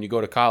anybody when you go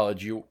to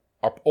college, you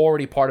are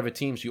already part of a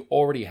team, so you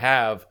already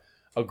have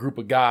a group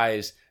of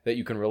guys that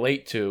you can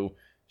relate to.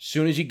 As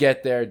soon as you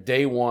get there,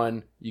 day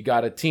one, you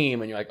got a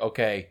team, and you're like,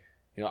 okay,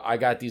 I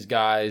got these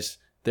guys.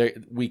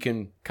 We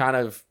can kind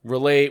of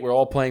relate. We're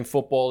all playing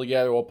football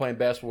together, we're all playing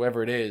basketball,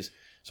 whatever it is.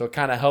 So it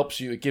kind of helps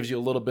you. It gives you a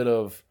little bit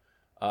of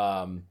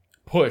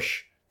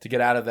push to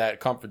get out of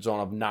that comfort zone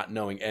of not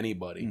knowing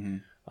anybody.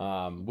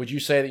 Mm-hmm. Would you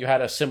say that you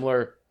had a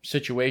similar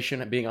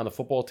situation being on the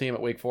football team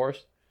at Wake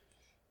Forest?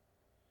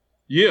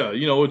 Yeah,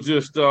 it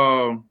just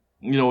my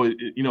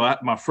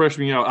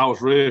freshman year I was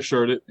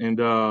redshirted, and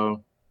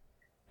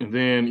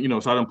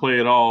then so I didn't play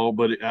at all,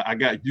 but I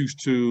got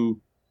used to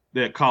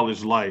that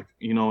college life,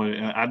 and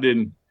I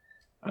didn't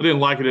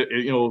like it.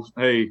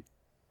 Hey,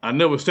 I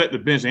never sat the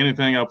bench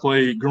anything I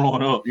played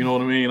growing up. You know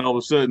what I mean? All of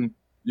a sudden,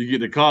 you get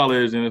to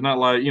college, and it's not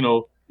like,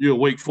 you're at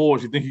Wake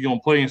Forest. You think you're going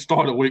to play and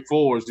start at Wake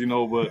Forest,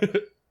 but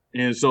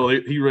and so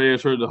he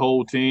redshirted the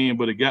whole team,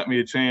 but it got me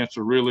a chance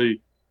to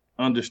really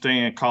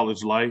understand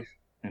college life.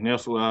 And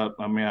that's what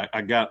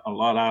I got a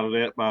lot out of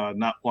that by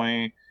not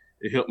playing.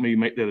 It helped me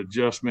make that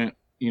adjustment,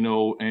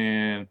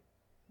 and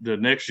the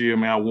next year,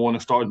 man, I won a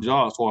starting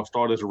job. So I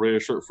started as a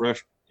redshirt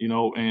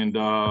freshman, and,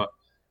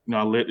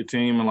 I led the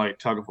team in like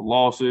tackle for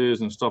losses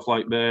and stuff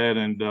like that.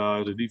 And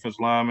as a defense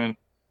lineman,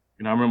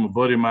 I remember a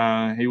buddy of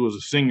mine, he was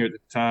a senior at the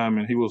time,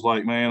 and he was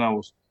like, man, I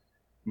was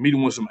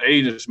meeting with some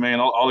agents,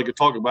 man. All he could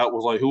talk about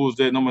was like, who was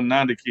that number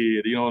 90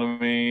 kid? You know what I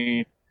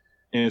mean?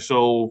 And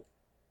so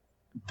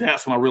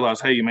that's when I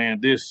realized, hey, man,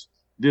 this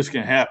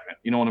can happen.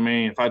 You know what I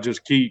mean? If I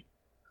just keep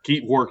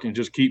working,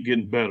 just keep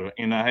getting better.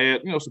 And I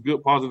had, some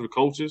good positive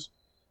coaches,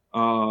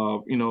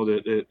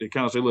 that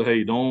kind of say, look,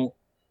 hey, don't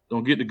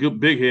get the good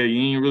big head.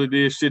 You ain't really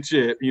did shit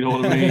yet. You know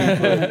what I mean?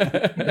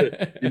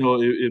 But,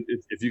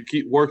 if you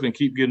keep working and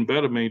keep getting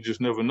better, man, you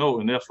just never know.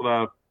 And that's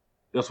what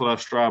I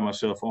strive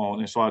myself on.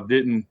 And so I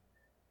didn't,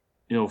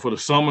 for the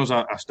summers,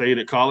 I stayed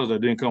at college. I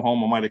didn't come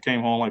home. I might have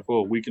came home like for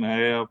a week and a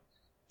half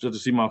just to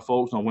see my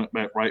folks. And I went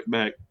right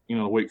back,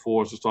 to Wake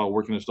Forest to start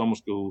working in summer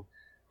school.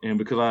 And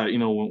because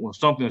when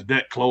something's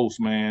that close,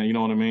 man, you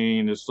know what I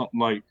mean? It's something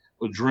like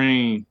a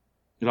dream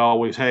that I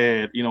always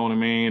had, you know what I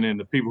mean? And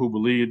the people who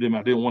believed in me,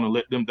 I didn't want to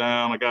let them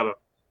down. I got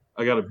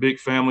a big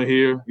family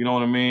here, you know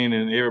what I mean?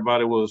 And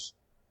everybody was,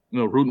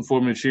 rooting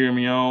for me, cheering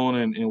me on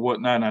and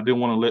whatnot. And I didn't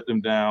want to let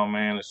them down,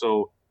 man. And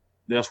so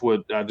that's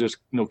what I just,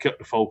 kept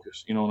the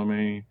focus, you know what I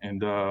mean?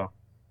 And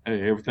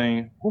hey,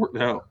 everything worked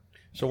out.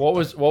 So what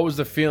was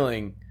the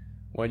feeling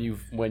when you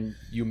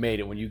made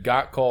it? When you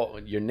got called,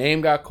 when your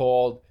name got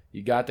called,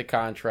 you got the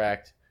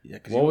contract. Yeah,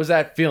 what was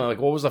that feeling? Like,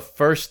 what was the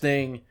first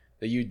thing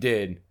that you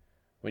did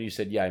when you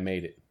said, "Yeah, I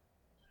made it"?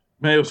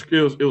 Man,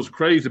 it was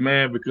crazy,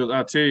 man. Because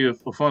I tell you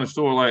a funny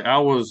story. Like I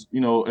was,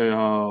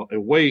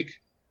 at Wake,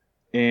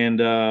 and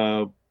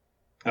I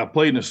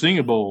played in the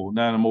Senior Bowl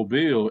down in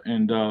Mobile,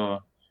 and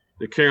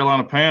the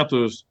Carolina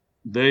Panthers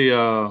they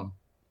would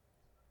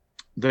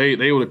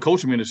have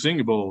coached me in the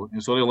Senior Bowl,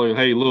 and so they're like,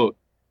 "Hey, look,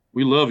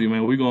 we love you,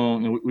 man. We're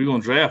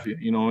gonna draft you.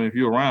 You know, if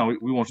you're around,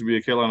 we want you to be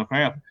a Carolina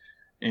Panther."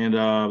 And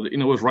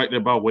it was right there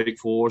by Wake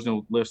Forest,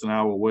 less than an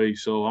hour away.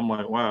 So I'm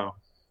like, wow.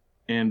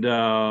 And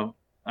I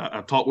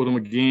talked with them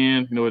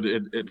again,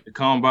 at the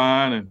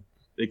combine, and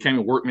they came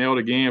and worked me out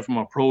again for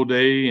my pro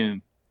day,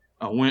 and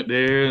I went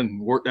there and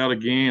worked out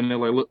again. And they're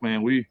like, "Look,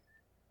 man, we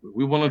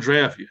want to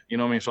draft you." You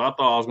know what I mean? So I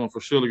thought I was going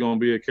to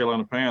be a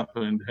Carolina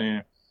Panther, and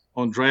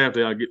on draft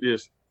day I get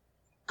this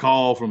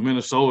call from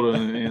Minnesota,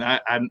 and I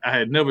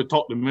had never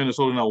talked to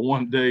Minnesota not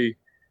one day,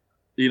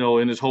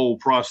 in this whole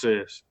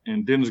process.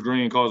 And Dennis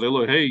Green calls, they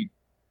look, "Hey,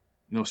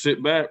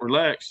 sit back,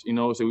 relax.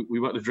 So we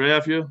about to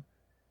draft you.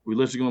 We're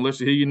gonna let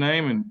you hear your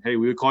name, and hey,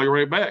 we'll call you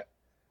right back."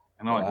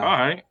 And I'm like, all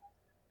right.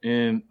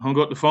 And hung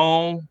up the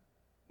phone.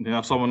 And then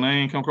I saw my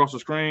name come across the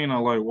screen.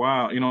 I'm like,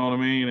 wow, you know what I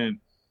mean? And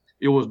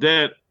it was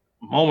that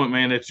moment,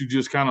 man, that you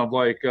just kind of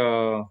like,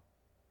 you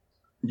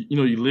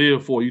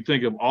live for. You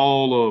think of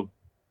all of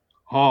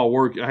hard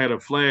work. I had a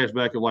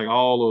flashback of like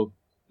all of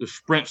the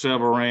sprints I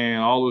ever ran,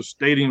 all the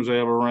stadiums I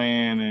ever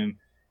ran, and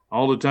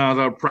all the times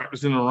I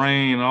practiced in the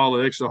rain, and all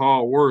the extra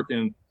hard work.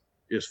 And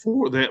it's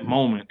for that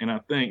moment. And I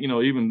think,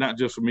 even not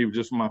just for me, but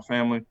just for my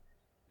family,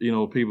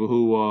 people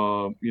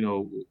who,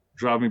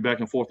 drive me back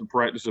and forth to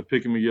practice or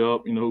picking me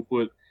up, who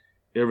put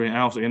every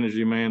ounce of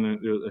energy, man,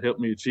 to help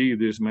me achieve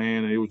this,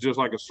 man. And it was just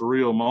like a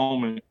surreal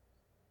moment.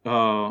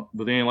 But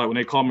then, like, when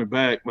they called me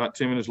back about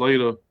 10 minutes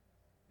later,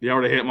 they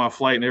already had my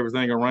flight and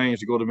everything arranged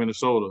to go to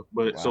Minnesota.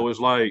 But So it's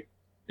like,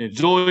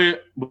 enjoy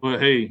it, but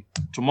hey,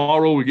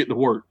 tomorrow we get to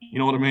work. You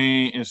know what I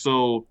mean? And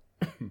so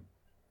think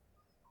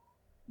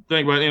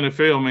about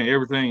NFL, man,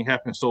 everything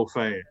happens so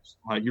fast.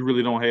 Like, you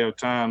really don't have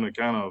time to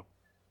kind of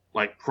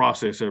like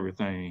process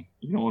everything.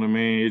 You know what I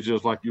mean? It's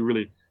just like you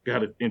really got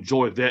to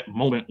enjoy that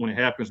moment when it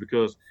happens,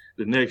 because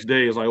the next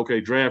day is like,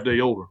 okay, draft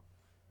day over.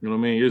 You know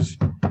what I mean?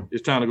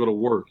 It's time to go to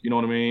work. You know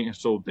what I mean? And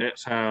so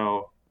that's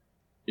how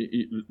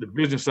the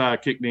business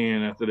side kicked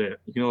in after that.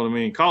 You know what I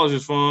mean? College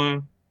is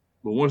fun,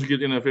 but once you get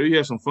to the NFL, you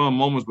have some fun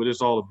moments, but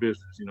it's all a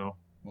business,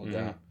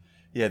 Well,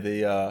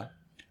 yeah,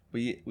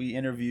 we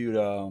interviewed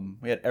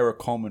we had Eric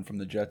Coleman from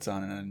the Jets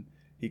on, and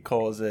he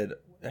calls it,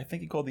 I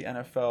think he called the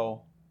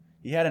NFL,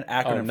 he had an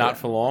acronym. Not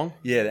for long?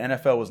 Yeah, the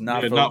NFL was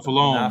not for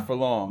long. Not for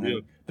long. Yeah.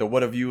 The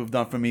what have you have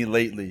done for me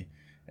lately?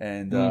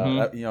 And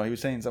he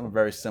was saying something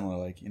very similar.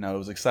 Like, it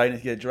was exciting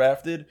to get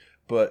drafted,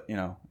 but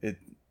it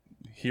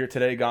here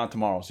today, gone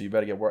tomorrow. So you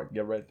better get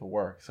ready for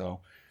work.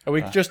 So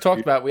we just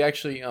talked about, we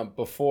actually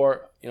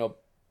before,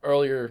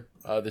 earlier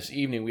this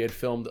evening we had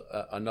filmed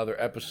another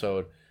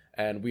episode,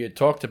 and we had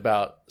talked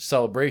about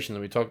celebrations,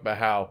 and we talked about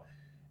how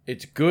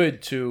it's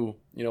good to,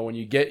 when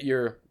you get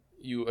you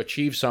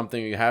achieve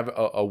something, you have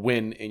a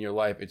win in your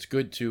life, it's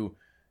good to,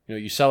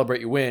 you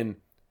celebrate your win,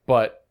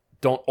 but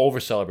don't over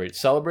celebrate.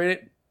 Celebrate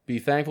it, be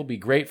thankful, be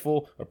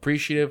grateful,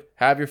 appreciative,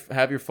 have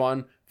your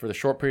fun for the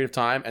short period of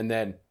time, and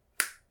then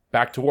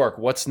back to work.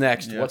 What's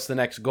next? Yeah. What's the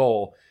next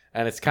goal?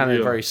 And it's kind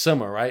of very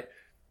similar, right?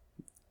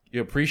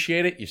 You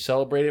appreciate it, you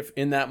celebrate it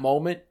in that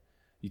moment,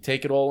 you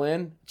take it all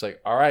in. It's like,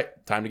 all right,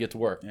 time to get to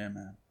work. Yeah,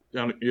 man.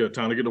 Time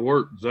to get to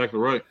work. Exactly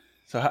right.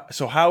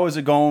 So how is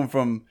it going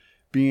from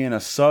being a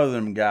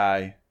Southern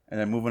guy and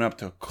then moving up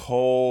to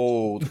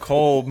cold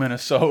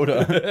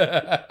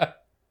Minnesota?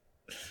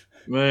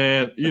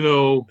 Man, you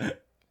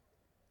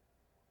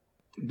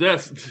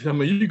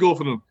go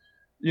from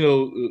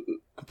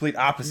complete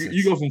opposites.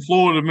 You go from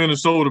Florida to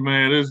Minnesota,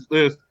 man.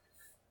 There's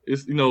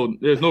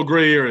no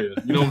gray areas.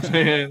 You know what I'm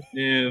saying?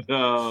 And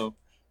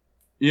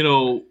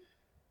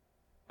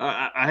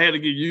I had to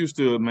get used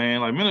to it,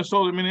 man. Like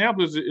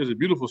Minneapolis is a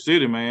beautiful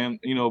city, man.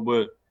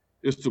 But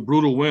it's the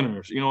brutal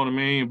winters. You know what I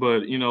mean?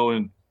 But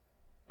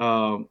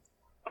I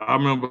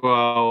remember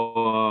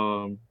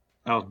I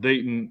was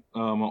dating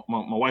my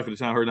wife at the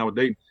time. Her and I were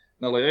dating.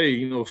 And I was like,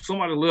 hey,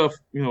 somebody left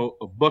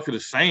a bucket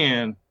of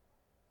sand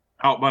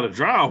out by the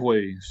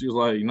driveway. She was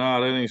like,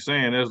 nah, that ain't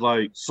sand. That's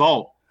like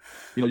salt.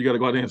 You got to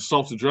go out there and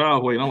salt the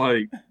driveway. And I'm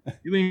like,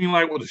 you mean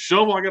like with a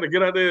shovel? I got to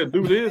get out there and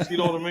do this. You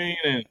know what I mean?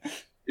 And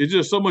it's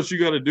just so much you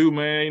got to do,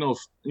 man.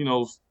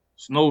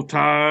 Snow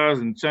tires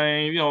and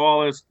chain,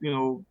 all that,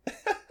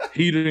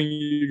 heater in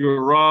your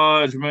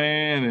garage,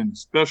 man, and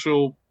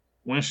special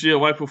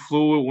windshield wiper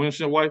fluid,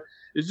 windshield wipe.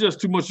 It's just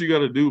too much you got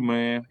to do,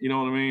 man. You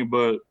know what I mean?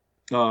 But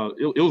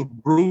it was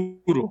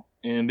brutal.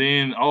 And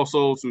then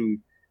also to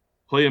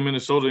play in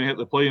Minnesota and have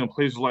to play in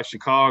places like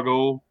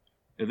Chicago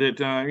at that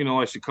time,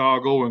 like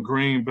Chicago and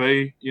Green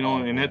Bay,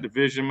 in that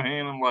division,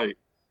 man. I'm like,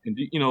 and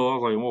I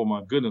was like, oh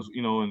my goodness,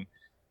 and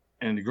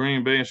and the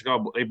Green Bay and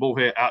Chicago, they both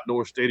had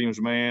outdoor stadiums,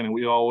 man, and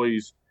we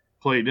always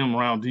played them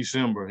around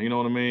December. You know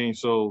what I mean?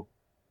 So,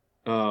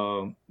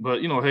 but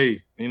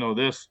hey,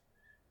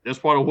 that's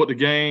part of what the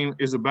game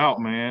is about,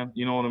 man.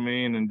 You know what I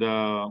mean? And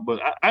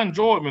but I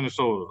enjoyed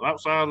Minnesota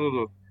outside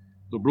of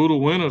the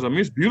brutal winters. I mean,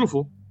 it's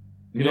beautiful.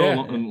 As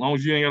long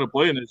as you ain't got to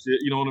play in that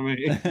shit, you know what I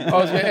mean? I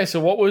was gonna ask, so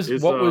what was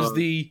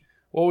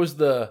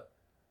the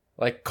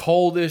like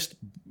coldest,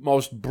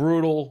 most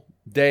brutal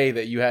day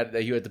that you had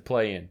to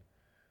play in?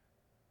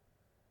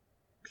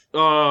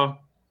 The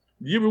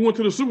year we went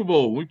to the Super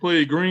Bowl, we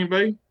played Green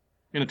Bay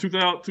in the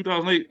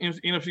 2008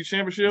 NFC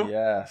Championship.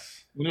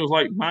 Yes. When it was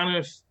like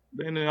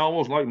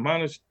almost like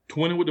minus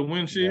 20 with the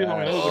wind chill. Yes. I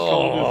mean, that was the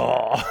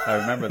coldest. I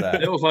remember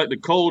that. That was like the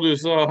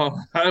coldest I've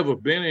ever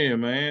been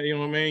in, man. You know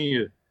what I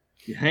mean?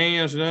 Your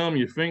hands numb,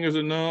 your fingers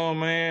are numb,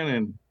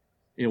 man.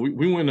 And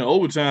we went to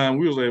overtime.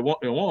 We was like, I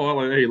was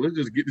like, hey, let's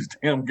just get this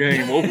damn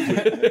game over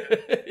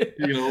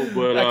with.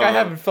 But I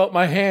haven't felt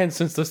my hands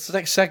since the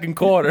second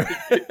quarter.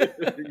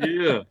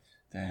 Yeah.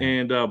 Damn.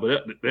 And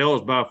but that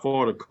was by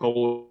far the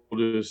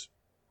coldest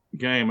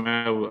game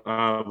I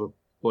ever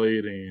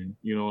played in.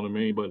 You know what I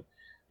mean? But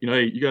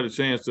hey, you got a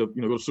chance to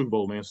go to Super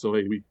Bowl, man. So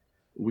hey,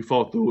 we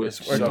fought through it.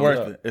 It's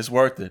worth it. It's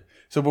worth it.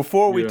 So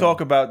before we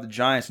talk about the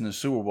Giants in the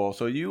Super Bowl,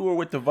 so you were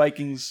with the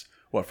Vikings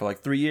for like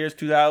 3 years,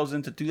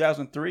 2000 to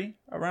 2003,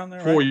 around there,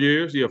 right? 4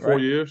 years, yeah, 4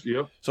 years,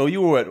 yeah. So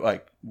you were at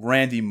like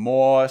Randy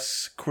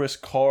Moss, Chris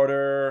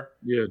Carter,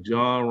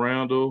 John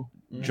Randall.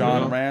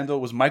 Randall.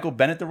 Was Michael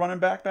Bennett the running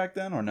back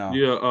then, or no?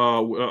 Yeah,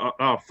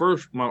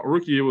 my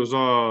rookie year was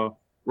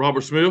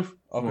Robert Smith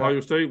from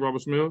Ohio State.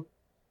 Robert Smith,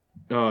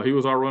 he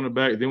was our running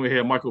back. Then we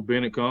had Michael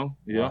Bennett come.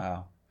 Yeah.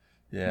 Wow.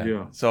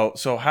 Yeah.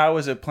 So how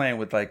is it playing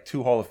with like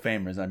two Hall of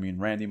Famers? I mean,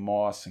 Randy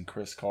Moss and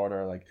Chris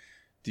Carter. Like,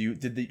 did you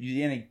get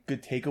any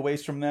good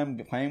takeaways from them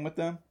playing with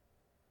them?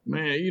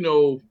 Man,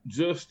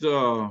 just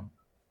Randy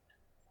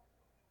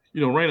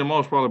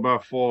Moss probably by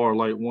far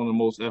like one of the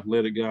most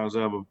athletic guys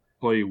I ever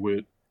played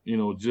with.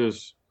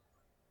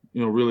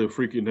 Really a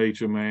freak of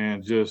nature,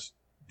 man. Just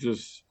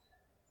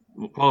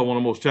probably one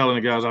of the most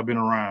talented guys I've been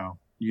around.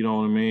 You know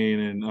what I mean?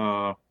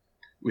 And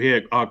we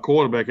had our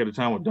quarterback at the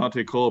time with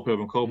Dante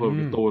Culpepper, and Culpepper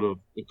could throw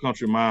the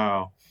country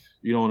mile.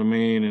 You know what I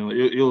mean? And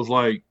it was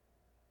like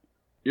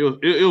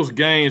it was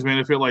games, man.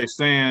 It felt like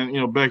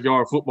saying,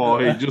 backyard football.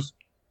 Hey, just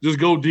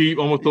go deep.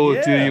 I'm gonna throw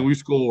it to you, and we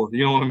score.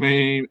 You know what I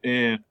mean?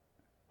 And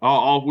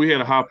we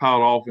had a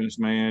high-powered offense,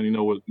 man.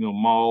 With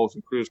Moss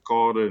and Chris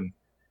Carter and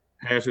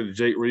Hassett,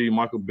 Jake Reed,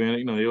 Michael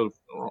Bennett. They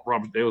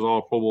was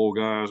all Pro Bowl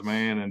guys,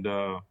 man. And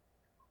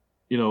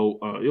it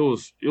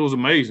was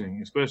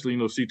amazing,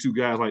 especially see two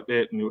guys like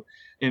that. And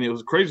it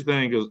was a crazy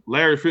thing because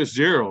Larry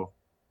Fitzgerald,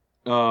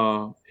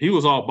 he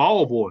was our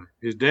ball boy.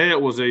 His dad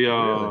was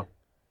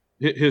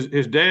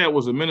his dad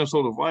was a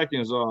Minnesota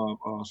Vikings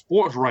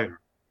sports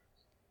writer,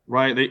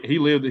 right?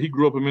 He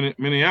grew up in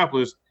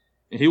Minneapolis,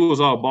 and he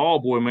was our ball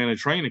boy, man, in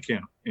training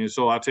camp. And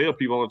so I tell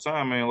people all the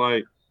time, man,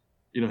 like,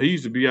 he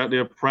used to be out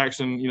there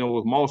practicing,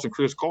 with Moss and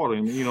Chris Carter.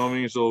 And, you know what I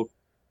mean? So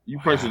you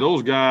practice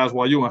those guys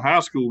while you're in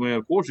high school, man,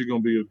 of course you're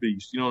going to be a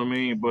beast. You know what I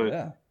mean? But,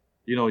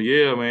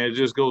 man, it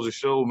just goes to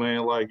show,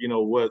 man, like,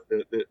 what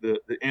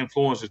the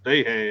influences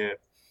they had,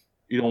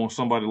 on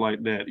somebody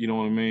like that. You know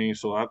what I mean?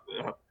 So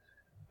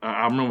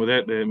I remember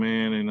that day,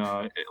 man. And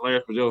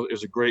Larry Fitzgerald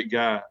is a great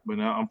guy. But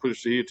I'm pretty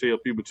sure he'll tell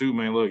people too,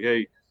 man, look,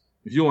 hey,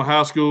 if you're in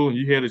high school and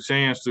you had a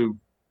chance to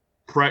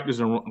practice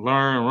and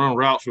run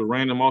routes with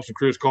Randy Moss and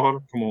Chris Carter,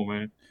 come on,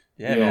 man.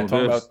 Yeah, man,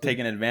 talking about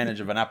taking advantage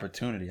of an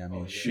opportunity. I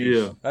mean,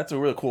 that's a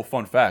really cool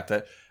fun fact.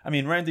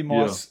 Randy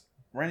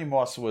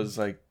Moss was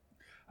like,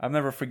 I'll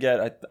never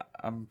forget.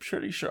 I'm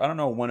pretty sure, I don't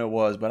know when it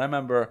was, but I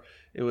remember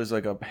it was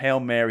like a Hail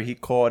Mary. He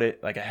caught it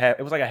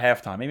it was like a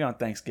halftime, maybe on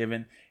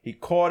Thanksgiving. He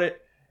caught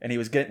it, and he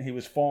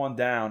was falling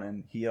down,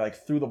 and he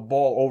like threw the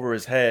ball over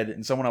his head,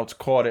 and someone else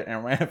caught it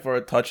and ran for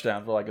a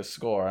touchdown for like a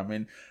score. I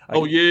mean, I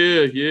was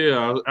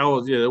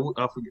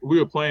I forget, we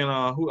were playing.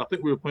 I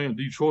think we were playing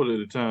Detroit at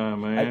the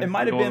time, man. It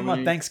might have been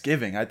on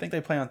Thanksgiving. I think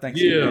they play on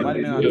Thanksgiving. Yeah, it might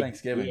have been on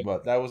Thanksgiving,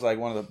 but that was like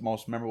one of the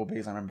most memorable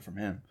days I remember from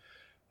him.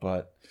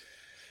 But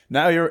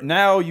now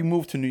you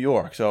moved to New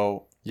York,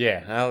 so.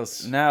 Yeah, that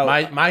was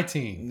my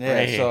team. Yeah,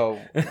 right. So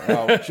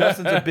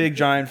Justin's a big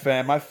Giant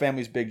fan. My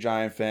family's big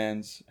Giant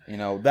fans.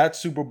 That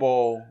Super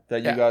Bowl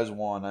that you guys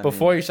won.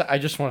 I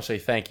just want to say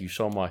thank you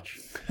so much.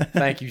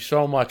 Thank you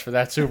so much for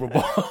that Super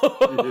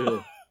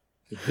Bowl.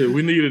 Yeah,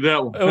 we needed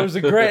that one. It was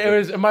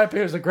in my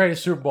opinion, it was the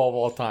greatest Super Bowl of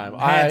all time.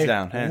 Hands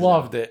down.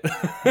 Loved it.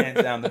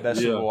 Hands down, the best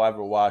Super Bowl I've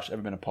ever watched,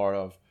 ever been a part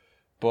of.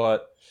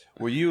 But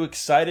were you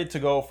excited to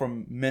go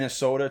from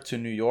Minnesota to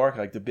New York,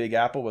 like the Big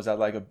Apple? Was that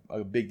like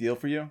a big deal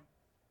for you?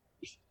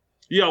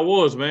 Yeah, I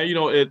was, man.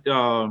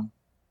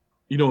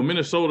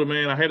 Minnesota,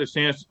 man. I had a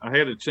chance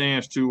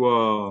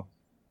to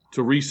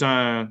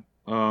re-sign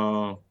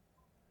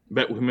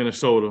back with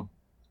Minnesota,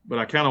 but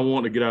I kind of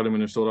wanted to get out of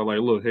Minnesota. I like,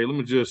 look, hey,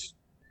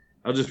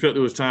 I just felt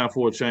it was time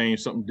for a change,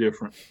 something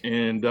different.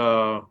 And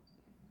I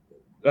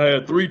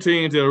had three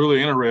teams that were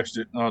really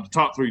interested. The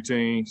top three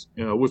teams,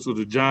 which were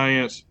the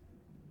Giants,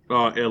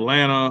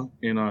 Atlanta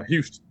and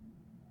Houston,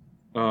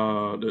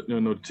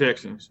 the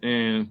Texans.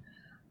 And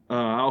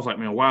I was like,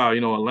 man, wow,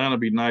 Atlanta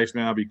be nice,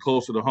 man. I'll be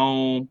closer to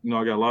home.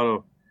 I got a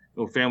lot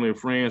of family and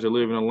friends that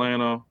live in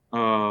Atlanta.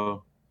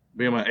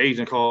 Being my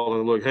agent called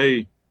and look,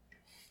 hey,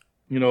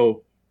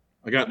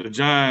 I got the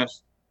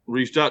Giants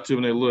reached out to me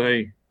and they look,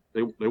 hey,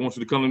 they want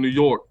you to come to New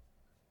York.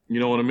 You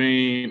know what I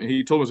mean? And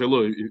he told me, said,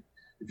 look,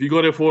 if you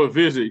go there for a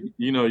visit,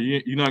 you're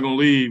not going to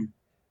leave.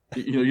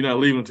 You're not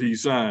leaving until you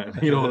sign.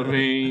 You know what I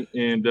mean?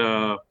 And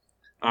I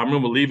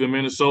remember leaving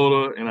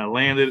Minnesota and I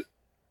landed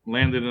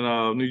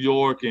in New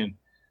York, and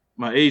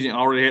my agent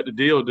already had the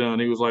deal done.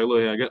 He was like,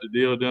 look, I got the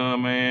deal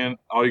done, man.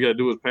 All you got to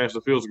do is pass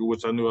the physical,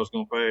 which I knew I was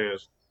going to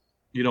pass.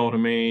 You know what I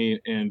mean?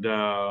 And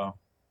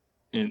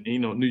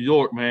New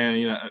York,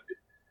 man,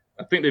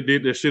 I think they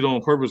did that shit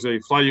on purpose. They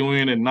fly you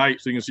in at night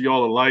so you can see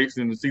all the lights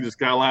and see the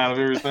skyline and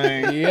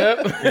everything.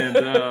 Yep. And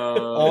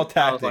all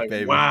tactic, like,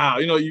 baby. Wow,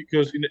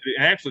 because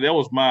actually that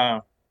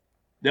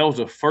was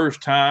the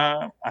first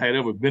time I had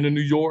ever been to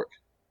New York.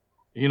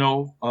 When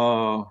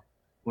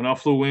I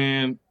flew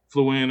in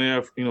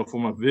there, for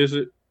my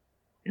visit,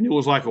 and it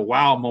was like a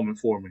wow moment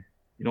for me.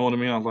 You know what I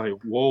mean? I was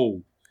like,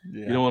 whoa.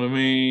 Yeah. You know what I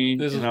mean?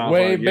 This is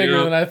way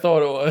bigger than I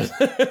thought it was.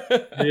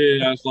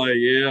 Yeah, I was like,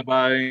 yeah, but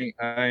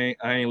I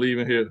ain't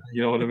leaving here.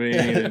 You know what I mean?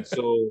 And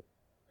so,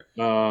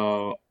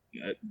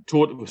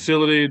 toured the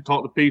facility,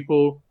 talked to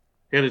people,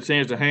 had a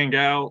chance to hang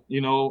out. A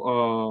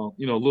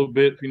little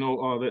bit.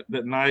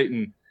 That night,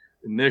 and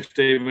the next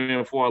day, man,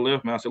 before I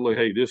left, man, I said, look,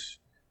 hey, this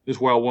is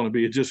where I want to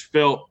be. It just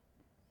felt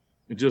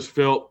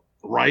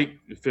right.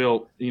 It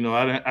felt, I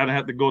didn't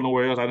have to go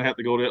nowhere else. I didn't have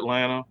to go to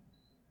Atlanta.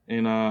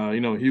 And, I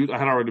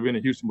had already been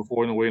in Houston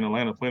before, in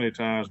Atlanta plenty of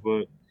times.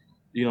 But,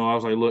 I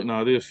was like, look,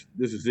 no, this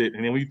is it.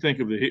 And then when you think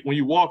of when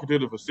you walk into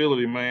the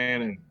facility,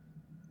 man, and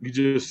you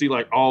just see,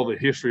 like, all the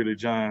history of the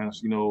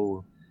Giants,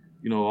 all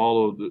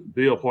of the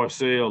Bill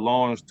Parcells,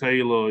 Lawrence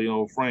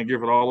Taylor, Frank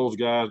Gifford, all those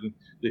guys, and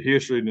the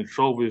history and the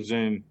trophies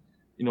and,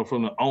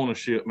 from the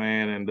ownership,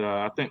 man. And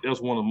I think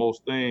that's one of the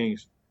most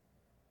things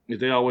that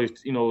they always,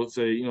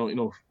 say,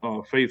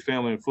 faith,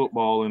 family, and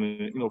football.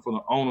 And, from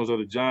the owners of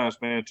the Giants,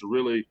 man, to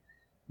really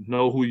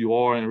know who you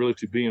are and really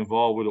to be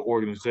involved with the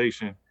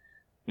organization.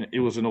 It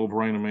was a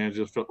no-brainer, man. It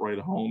just felt right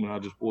at home, and I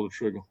just pulled the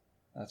trigger.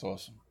 That's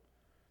awesome.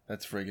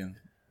 That's friggin'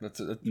 that's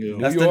New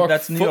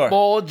York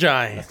football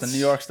Giants. That's the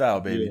New York style,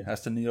 baby. Yeah.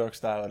 That's the New York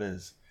style it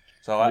is.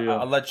 So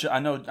I'll let you. I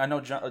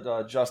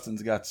know.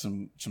 Justin's got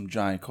some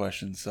Giant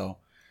questions. So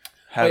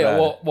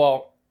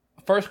well,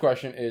 first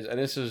question is, and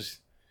this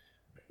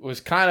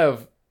was kind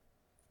of.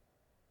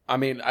 I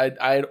mean, I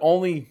had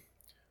only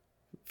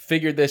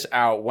figured this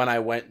out when I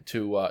went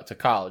to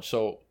college.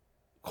 So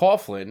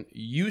Coughlin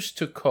used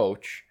to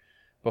coach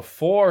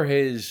before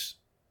his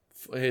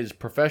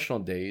professional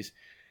days.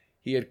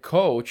 He had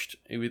coached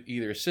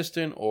either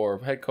assistant or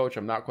head coach,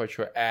 I'm not quite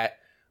sure, at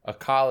a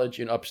college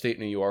in upstate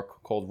New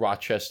York called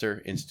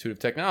Rochester Institute of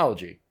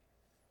Technology.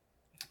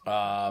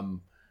 That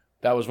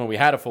was when we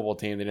had a football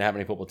team. They didn't have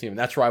any football team, and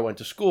that's where I went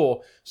to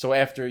school. So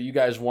after you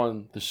guys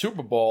won the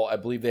Super Bowl, I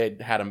believe they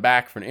had him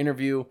back for an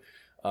interview.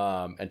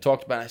 And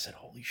talked about it. I said,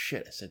 holy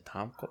shit. I said,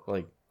 Tom,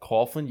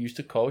 Coughlin used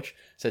to coach.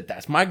 I said,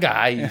 that's my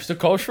guy. He used to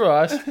coach for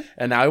us,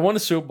 and now he won the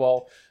Super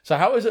Bowl. So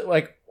how is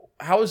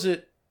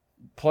it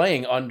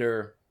playing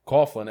under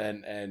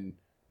Coughlin and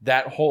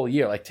that whole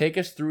year? Like, take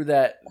us through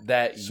that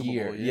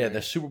year. Yeah,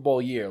 the Super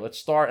Bowl year. Let's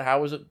start.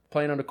 How was it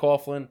playing under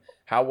Coughlin?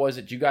 How was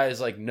it? Did you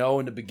guys know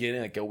in the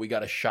beginning, like, oh, we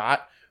got a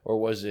shot?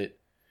 Or did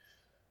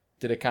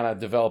it kind of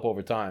develop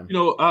over time?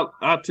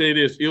 I'll tell you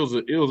this. It was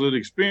an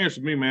experience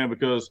for me, man,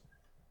 because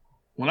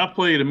when I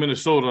played in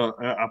Minnesota,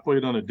 I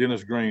played under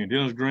Dennis Green.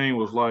 Dennis Green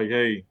was like,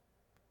 hey,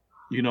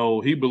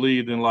 he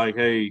believed in, like,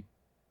 hey,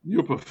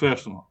 you're a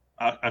professional.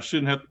 I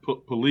shouldn't have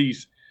to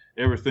police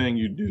everything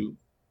you do,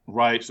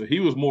 right? So he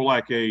was more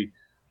like a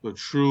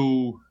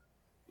true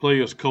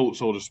player's coach,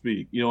 so to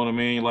speak. You know what I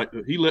mean? Like,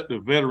 he let the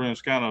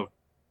veterans kind of,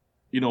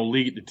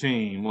 lead the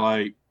team.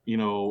 Like,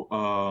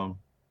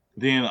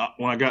 then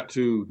when I got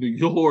to New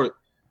York,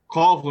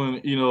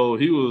 Coughlin,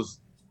 he was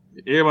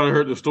 – everybody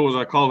heard the stories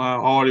I called him,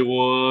 how hard he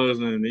was,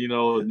 and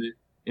and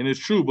it's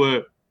true.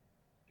 But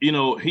he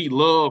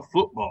loved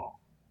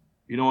football.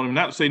 You know what I mean?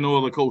 Not to say no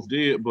other coach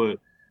did, but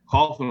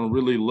Coughlin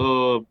really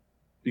loved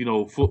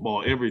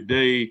football every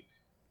day.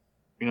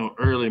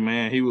 Early,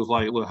 man, he was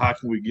like, look, how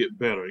can we get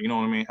better? You know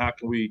what I mean? How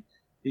can we?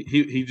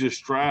 He just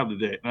strived to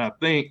that, and I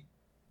think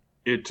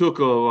it took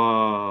a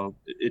lot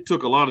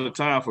of the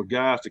time for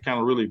guys to kind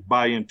of really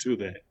buy into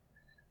that.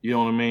 You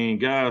know what I mean?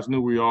 Guys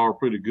knew we are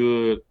pretty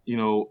good,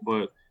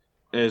 but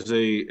as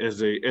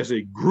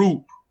a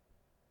group,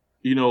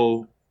 we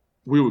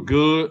were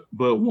good,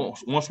 but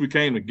once we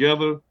came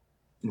together,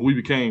 we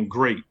became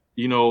great,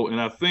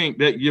 and I think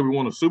that year we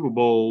won the Super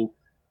Bowl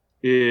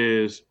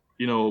is,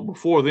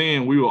 before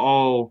then we were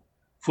all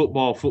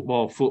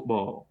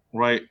football,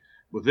 right?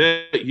 But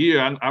that year,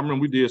 I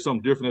remember we did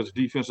something different as a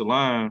defensive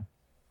line.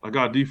 I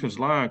got a defensive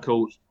line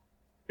coach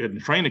at the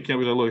training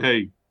camp. He said, look,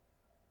 hey,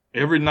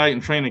 every night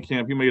in training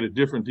camp, he made a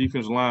different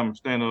defensive lineman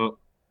stand up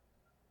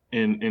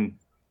and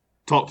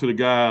talk to the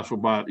guys for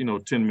about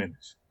 10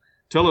 minutes.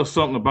 Tell us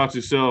something about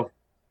yourself,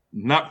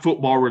 not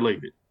football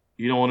related.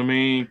 You know what I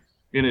mean?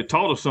 And it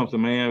taught us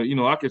something, man.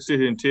 I could sit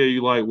here and tell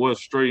you like what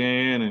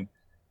Strahan and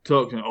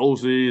Tuck and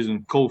Ozies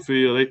and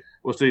Cofield,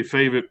 what's their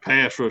favorite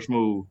pass rush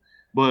move,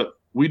 but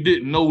we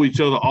didn't know each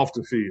other off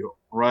the field,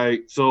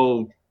 right?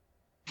 So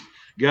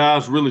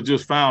guys really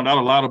just found out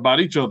a lot about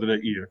each other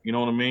that year. You know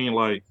what I mean?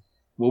 Like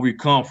where we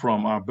come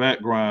from, our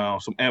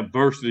background, some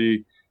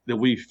adversity that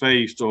we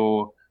faced,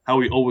 or how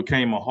we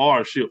overcame a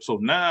hardship. So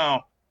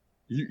now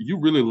you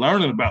really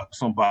learning about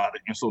somebody.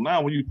 And so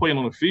now when you playing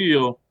on the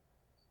field,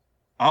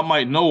 I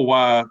might know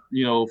why,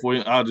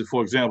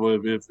 for example,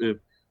 if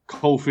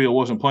Cofield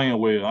wasn't playing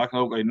well,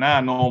 now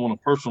I know him on a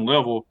personal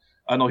level.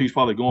 I know he's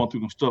probably going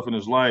through some stuff in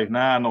his life.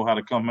 Now I know how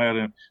to come at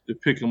him to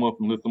pick him up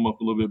and lift him up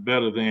a little bit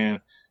better than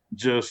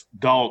just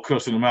dog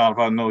cussing him out if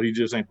I know he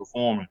just ain't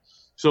performing.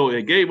 So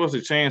it gave us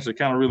a chance to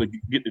kind of really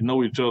get to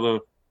know each other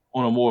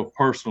on a more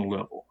personal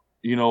level,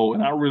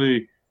 and I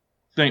really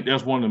think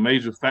that's one of the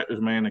major factors,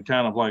 man, that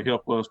kind of like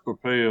help us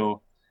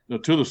propel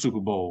to the Super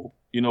Bowl.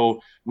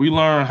 We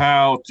learn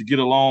how to get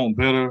along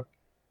better,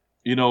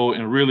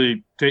 and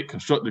really take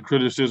constructive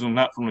criticism,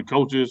 not from the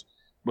coaches,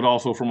 but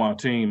also from our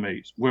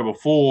teammates. Where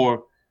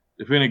before,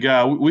 if any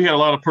guy, we had a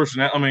lot of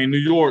personality. I mean, New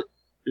York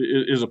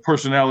is a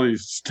personality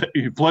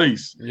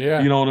place.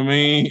 Yeah. You know what I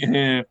mean?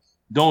 And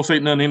don't say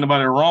nothing to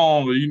anybody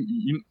wrong, or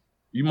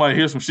you might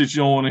hear some shit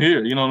you don't want to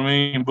hear. You know what I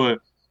mean? But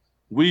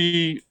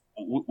we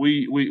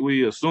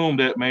assume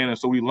that, man, and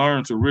so we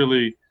learn to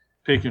really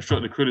take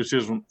constructive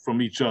criticism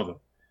from each other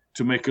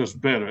to make us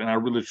better. And I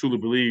really truly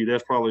believe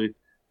that's probably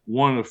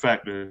one of the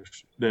factors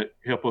that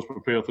help us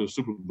prepare for the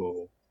Super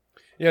Bowl.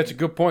 Yeah, it's a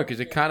good point,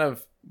 because it kind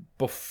of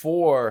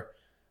before,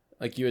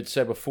 like you had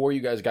said, before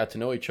you guys got to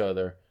know each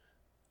other,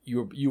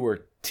 you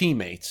were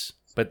teammates.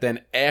 But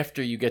then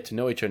after you get to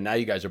know each other, now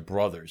you guys are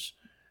brothers.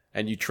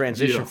 And you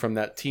transition from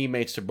that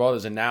teammates to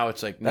brothers, and now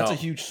it's like, no. That's a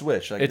huge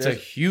switch. Like, it's a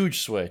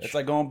huge switch. It's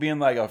like going being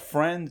like a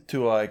friend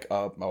to like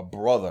a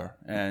brother.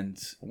 And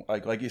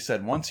like you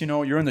said, once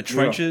you're in the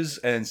trenches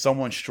and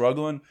someone's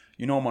struggling,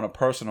 them on a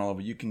personal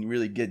level, you can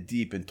really get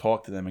deep and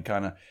talk to them and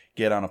kind of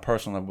get on a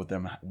personal level with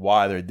them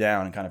why they're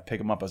down and kind of pick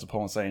them up, as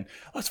opposed to saying,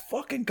 let's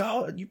fucking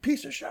go, you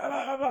piece of shit,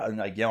 and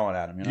like yelling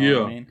at them. You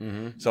know what I mean?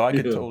 Mm-hmm. So I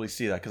could totally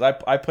see that,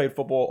 because I played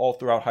football all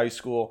throughout high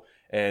school.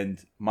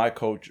 And my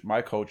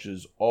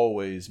coaches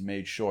always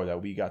made sure that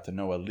we got to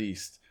know at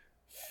least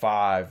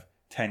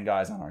 5-10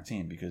 guys on our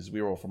team, because we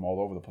were all from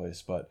all over the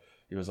place. But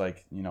it was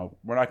like,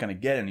 we're not going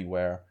to get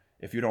anywhere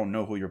if you don't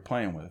know who you're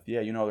playing with. Yeah,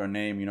 you know their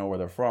name, you know where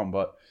they're from,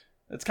 but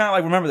it's kind of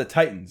like, remember the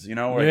Titans,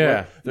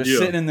 where they're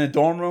sitting in the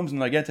dorm rooms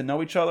and they get to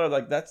know each other.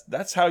 Like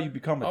that's how you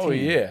become a team. Oh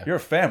yeah, you're a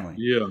family.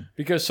 Yeah,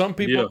 because some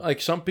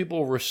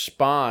people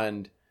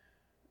respond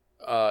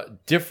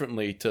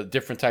differently to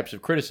different types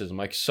of criticism.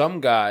 Like some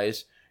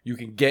guys, you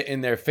can get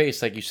in their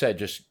face, like you said,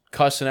 just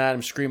cussing at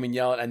them, screaming,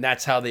 yelling, and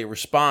that's how they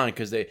respond,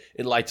 because it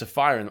lights a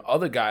fire. And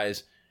other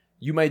guys,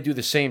 you might do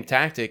the same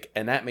tactic,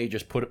 and that may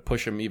just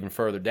push them even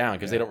further down,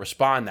 because they don't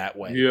respond that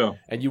way. Yeah.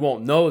 And you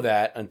won't know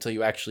that until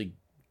you actually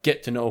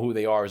get to know who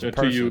they are as a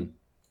person.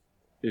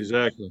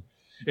 Exactly.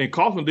 And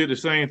Coughlin did the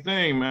same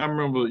thing, man. I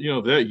remember,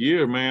 that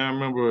year, man, I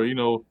remember,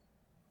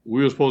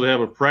 we were supposed to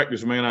have a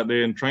practice, man, out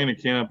there in training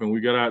camp, and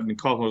we got out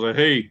and Coughlin was like,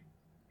 hey,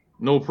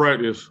 no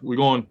practice. We're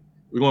going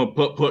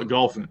putt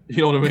golfing.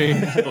 You know what I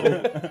mean? So,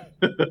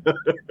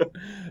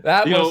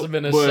 that must have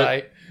been a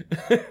sight.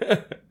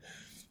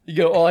 You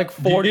go all like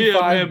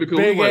 45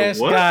 big-ass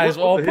guys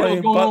all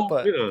playing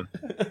putt.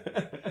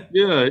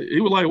 Yeah, he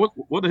was like,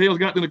 what the hell's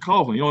got into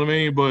Coughlin? You know what I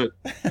mean? But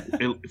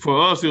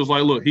for us, it was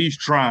like, look, he's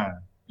trying.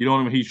 You know what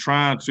I mean? He's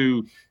trying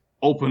to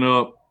open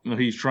up.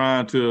 He's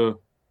trying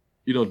to,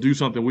 do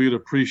something we'd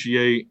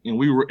appreciate, and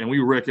we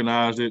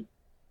recognized it.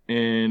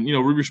 And,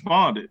 we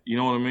responded, you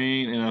know what I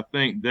mean? And I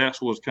think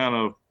that's what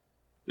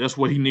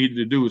he needed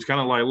to do. It's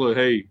kind of like, look,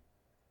 hey,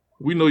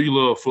 we know you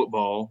love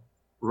football,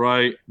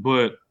 right?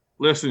 But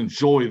let's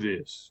enjoy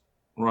this,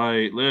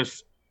 right?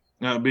 Let's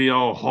not be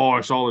all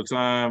harsh all the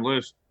time.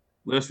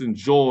 Let's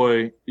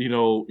enjoy,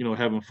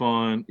 having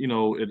fun,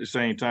 at the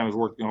same time as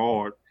working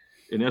hard.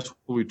 And that's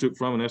what we took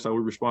from him. That's how we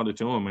responded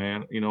to him,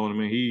 man. You know what I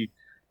mean?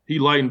 He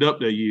lightened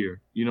up that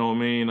year, you know what I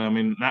mean? I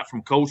mean, not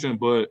from coaching,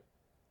 but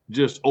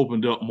just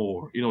opened up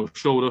more,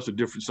 showed us a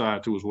different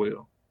side too as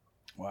well.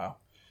 Wow.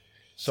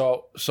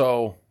 So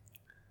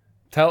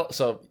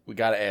we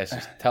got to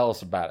ask, tell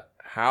us about it.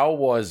 How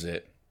was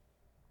it?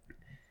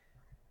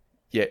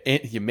 Yeah,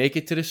 you make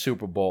it to the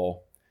Super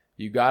Bowl.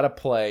 You got to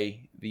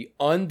play the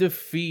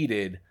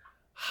undefeated,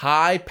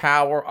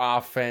 high-power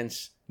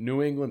offense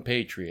New England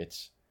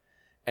Patriots,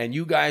 and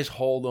you guys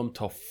hold them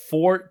to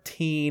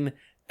 14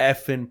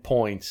 effing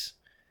points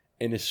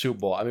in the Super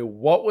Bowl. I mean,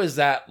 what was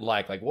that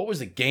like? Like, what was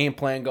the game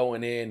plan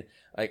going in?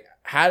 Like,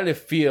 how did it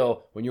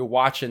feel when you're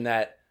watching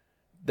the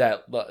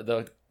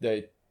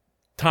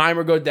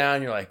timer go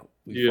down? You're like,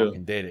 we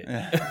fucking did it.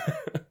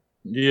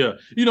 Yeah.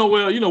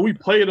 We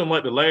played them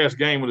like the last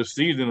game of the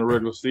season, the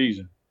regular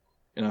season.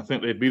 And I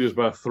think they beat us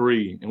by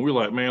 3. And we're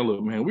like, man,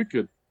 look, man, we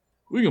could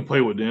we can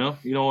play with them.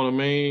 You know what I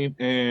mean?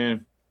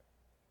 And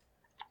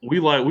we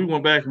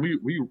went back and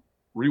we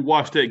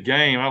rewatched that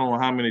game. I don't know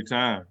how many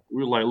times.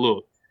 We were like,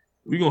 look,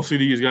 we're gonna see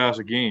these guys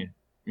again.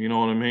 You know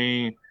what I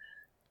mean?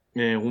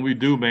 And when we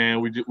do,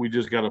 man, we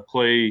just got to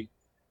play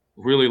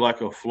really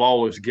like a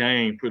flawless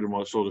game, pretty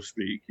much, so to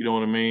speak. You know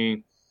what I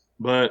mean?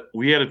 But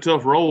we had a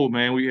tough road,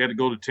 man. We had to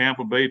go to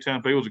Tampa Bay.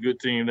 Tampa Bay was a good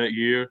team that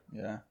year.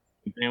 Yeah.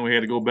 And then we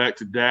had to go back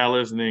to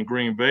Dallas and then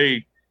Green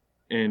Bay.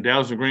 And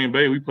Dallas and Green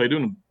Bay, we played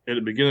them at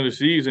the beginning of the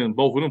season.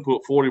 Both of them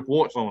put 40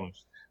 points on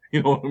us.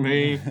 You know what I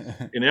mean?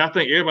 And I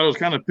think everybody was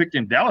kind of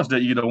picking Dallas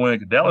that year to win.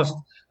 Because Dallas,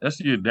 that's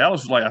the year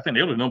Dallas was like, I think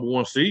they were the number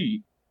 1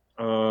 seed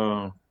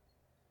that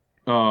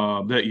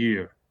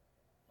year.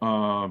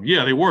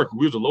 Yeah, they were.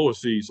 We was the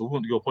lowest seed, so we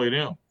wanted to go play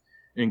them.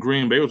 And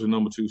Green Bay was the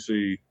number 2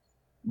 seed.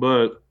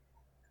 But,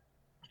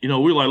 you know,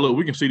 we were like, look,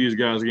 we can see these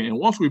guys again. And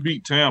once we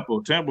beat Tampa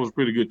was a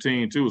pretty good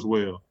team too as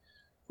well.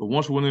 But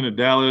once we went into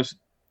Dallas,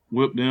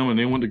 whipped them, and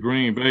then went to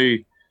Green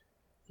Bay,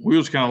 we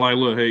was kind of like,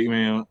 look, hey,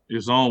 man,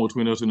 it's on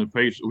between us and the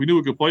Patriots. We knew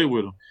we could play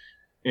with them.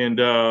 And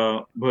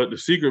but the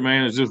secret,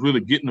 man, is just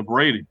really getting to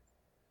Brady.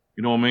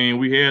 You know what I mean?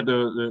 We had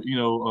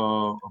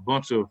a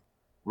bunch of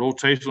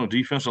rotational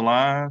defensive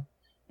line.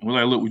 And we're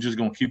like, look, we're just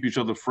going to keep each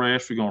other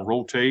fresh. We're going to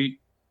rotate.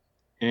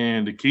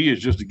 And the key is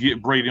just to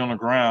get Brady on the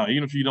ground.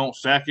 Even if you don't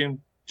sack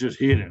him, just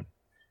hit him.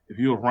 If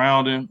you're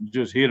around him,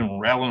 just hit him,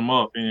 rattle him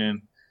up.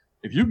 And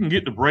if you can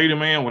get to Brady,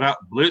 man, without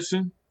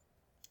blitzing,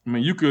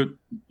 you can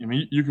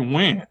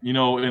win, you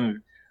know.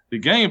 And the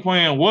game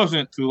plan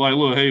wasn't to like,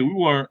 look, hey,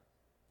 you're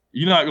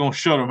not going to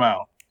shut him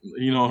out.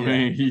 You know what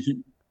I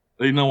mean?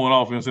 They know what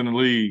offense in the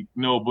league,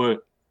 you know, but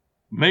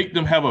make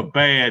them have a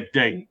bad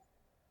day.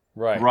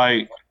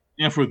 Right.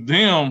 And for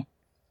them,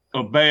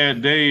 a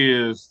bad day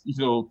is,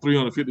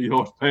 350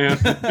 yards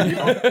passing,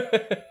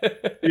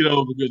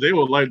 because they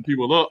were lighting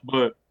people up.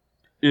 But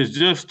it's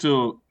just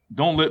to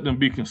don't let them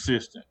be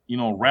consistent,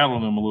 rattle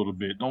them a little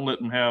bit. Don't let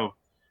them have,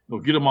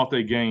 get them off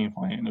their game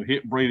plan.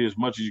 Hit Brady as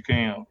much as you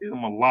can. Hit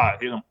them a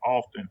lot. Hit them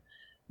often.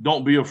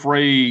 Don't be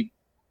afraid.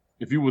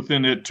 If you're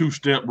within that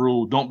 2-step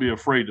rule, don't be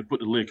afraid to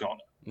put the lick on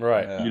it.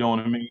 Right. Yeah. You know what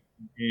I mean?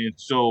 And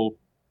so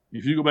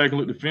if you go back and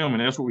look at the film,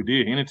 and that's what we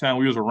did. Anytime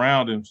we was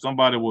around him,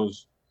 somebody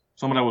was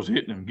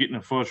hitting him, getting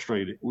him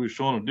frustrated. We were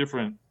showing them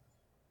different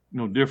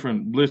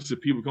blitzes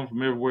of people come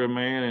from everywhere,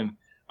 man. And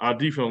our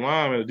defensive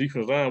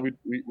line,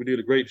 we did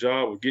a great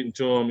job of getting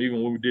to them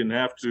even when we didn't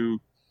have to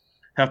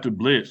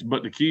blitz.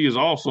 But the key is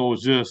also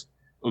just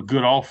a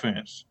good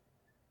offense.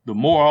 The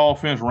more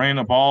offense ran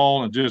the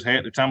ball and just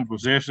had the time of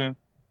possession,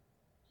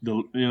 the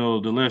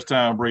less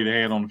time Brady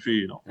had on the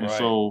field. And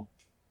so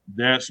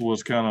that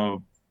was kind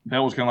of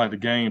like the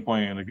game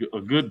plan.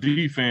 A good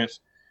defense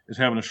is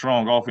having a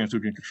strong offense who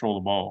can control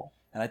the ball.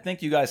 And I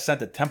think you guys set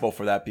the tempo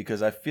for that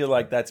because I feel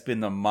like that's been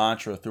the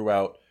mantra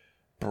throughout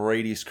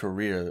Brady's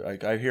career.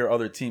 Like I hear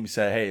other teams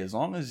say, hey, as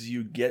long as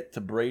you get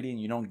to Brady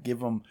and you don't give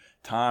him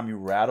time, you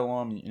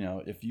rattle him,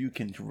 if you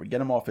can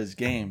get him off his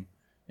game,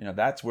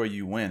 that's where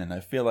you win. And I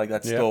feel like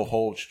that still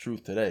holds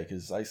truth today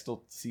because I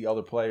still see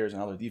other players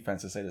and other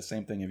defenses say the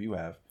same thing if you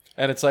have.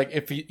 And it's like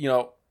if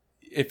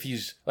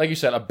he's, like you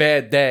said, a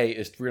bad day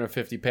is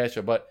 350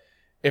 passer, but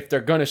if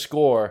they're going to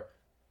score,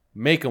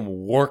 make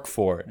them work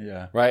for it.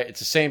 Yeah. Right? It's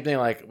the same thing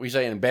like we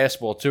say in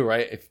basketball too,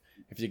 right?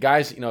 If you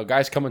guys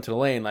come into the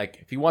lane, like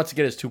if he wants to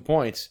get his 2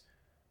 points,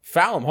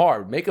 foul him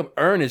hard. Make him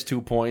earn his 2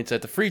 points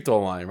at the free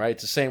throw line, right?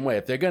 It's the same way.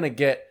 If they're going to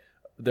get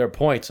their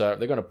points up,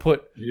 they're going to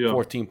put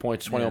 14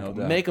 points, 20 points.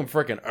 Make them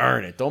freaking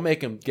earn it. Don't make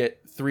them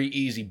get 3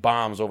 easy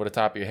bombs over the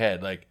top of your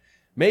head. Like,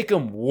 make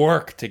them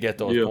work to get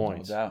those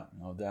points.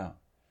 No doubt.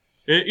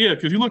 Yeah,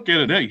 because you look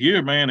at it that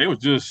year, man, they was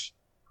just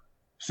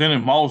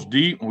sending Moss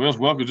deep and Wes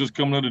Welker just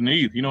coming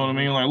underneath. You know what I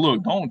mean? Like,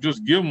 look, don't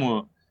just give them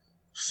a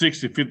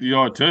 60,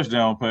 50-yard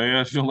touchdown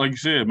pass. Like you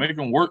said, make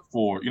them work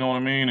for it. You know what I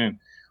mean? And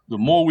the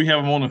more we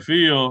have them on the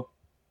field,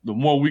 the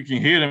more we can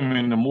hit them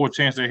and the more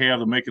chance they have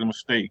of making a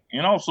mistake.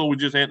 And also, we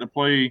just had to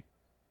play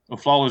a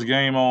flawless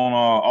game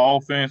on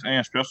offense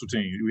and special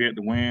teams. We had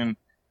to win,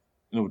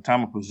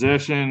 time of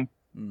possession,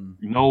 win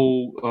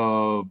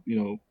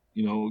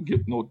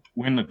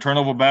the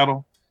turnover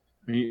battle.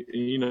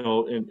 And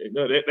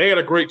they had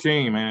a great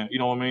team, man. You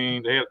know what I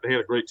mean? They had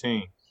a great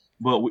team.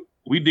 But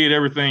we did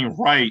everything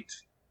right.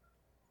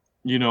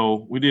 We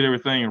did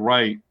everything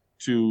right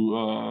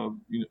to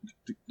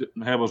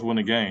have us win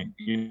the game.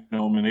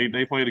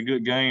 They played a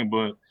good game,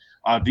 but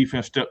our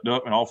defense stepped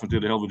up and offense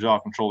did a hell of a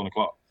job controlling the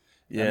clock.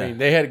 Yeah. I mean,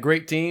 they had a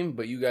great team,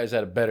 but you guys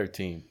had a better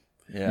team.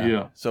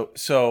 Yeah.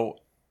 So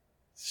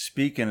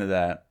speaking of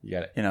that,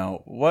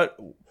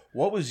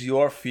 what was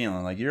your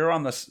feeling? Like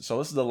so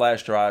this is the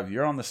last drive.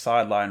 You're on the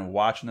sideline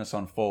watching this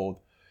unfold.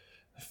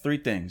 3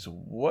 things.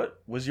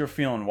 What was your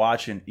feeling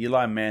watching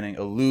Eli Manning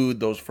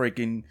elude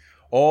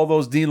all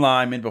those D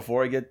linemen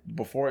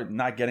before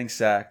not getting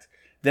sacked?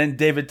 Then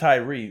David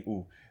Tyree,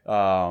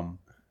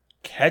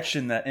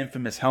 catching that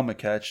infamous helmet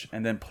catch,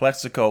 and then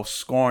Plexico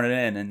scoring it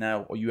in, and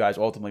now you guys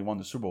ultimately won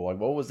the Super Bowl. Like,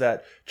 what was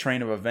that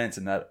train of events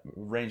and that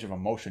range of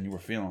emotion you were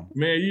feeling?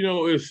 Man,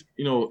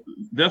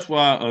 that's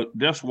why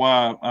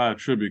I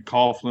attribute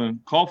Coughlin.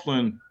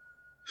 Coughlin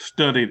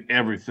studied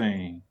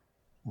everything,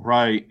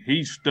 right?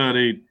 He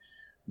studied.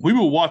 We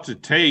would watch the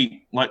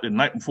tape like the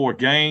night before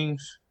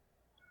games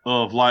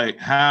of like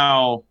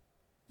how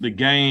the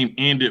game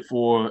ended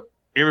for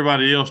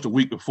everybody else the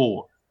week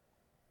before,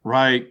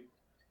 right?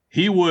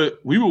 We would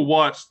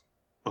watch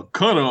a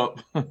cut up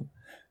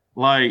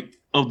like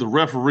of the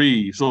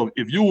referee. So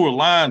if you were a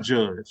line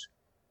judge,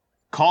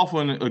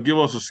 Coughlin would give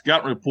us a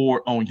scout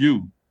report on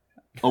you.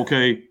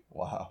 Okay.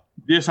 Wow.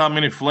 This how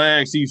many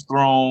flags he's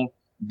thrown.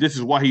 This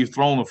is why he's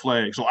thrown the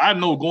flag. So I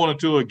know going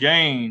into a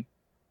game,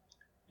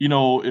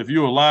 if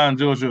you're a line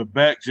judge or a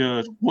back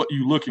judge, what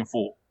you looking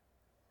for.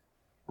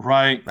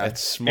 Right?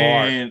 That's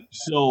smart. And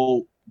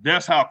so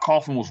that's how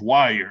Coughlin was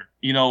wired,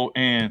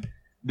 and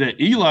the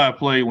Eli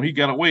play when he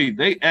got away,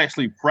 they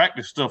actually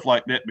practiced stuff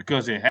like that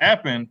because it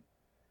happened.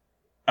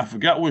 I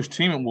forgot which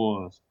team it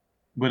was,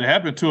 but it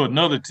happened to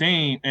another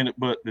team.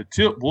 But the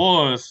tip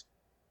was,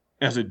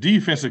 as a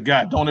defensive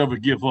guy, don't ever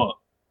give up.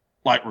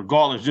 Like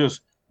regardless,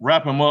 just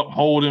wrap him up,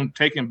 hold him,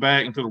 take him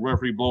back until the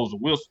referee blows the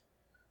whistle.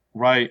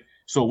 Right.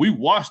 So we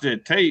watched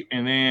that tape,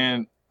 and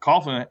then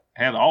Coughlin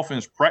had the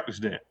offense practice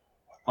that,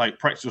 like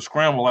practice a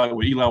scramble like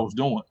what Eli was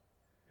doing.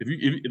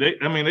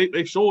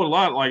 They show it a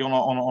lot, like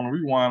on a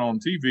rewind on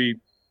TV.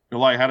 They're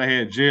like how they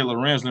had Jay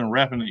Lorenzen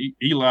wrapping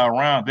Eli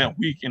around that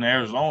week in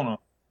Arizona,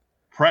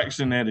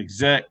 practicing that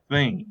exact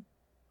thing,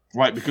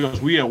 right? Because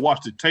we had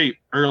watched the tape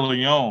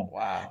early on.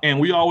 Wow. And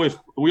we always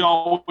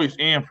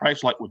end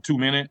practice like with 2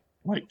 minutes,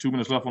 like 2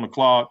 minutes left on the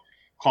clock.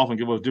 Coughlin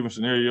give us different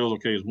scenarios.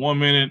 Okay, it's 1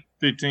 minute,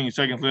 15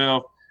 seconds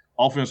left.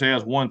 Offense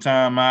has one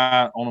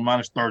timeout on a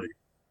 -30.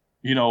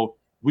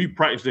 We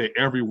practice that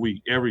every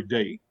week, every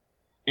day.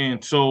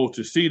 And so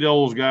to see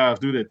those guys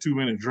do that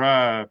 2-minute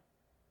drive,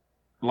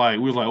 like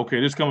we was like, okay,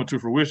 this coming to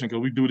fruition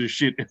because we do this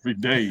shit every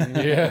day.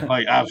 Yeah.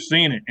 Like I've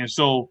seen it. And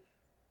so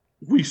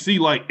we see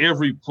like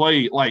every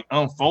play like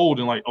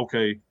unfolding, like,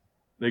 okay,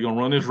 they're gonna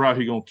run this route,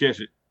 he's gonna catch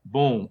it.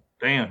 Boom.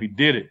 Damn, he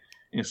did it.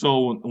 And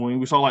so when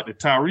we saw like the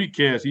Tyreek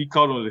catch, he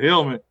caught on the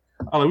helmet.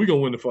 I was like, we're gonna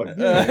win the fucking game.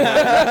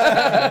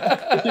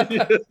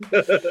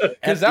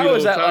 Because that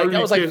was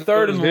like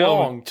 3rd and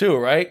long too,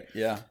 right?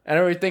 Yeah. And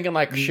I was thinking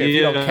like, shit, if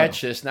you don't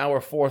catch this, now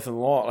we're 4th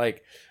and long.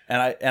 Like,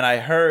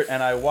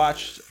 I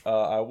watched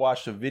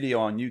a video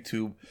on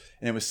YouTube,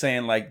 and it was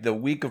saying like the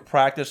week of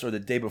practice or the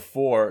day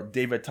before,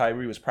 David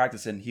Tyree was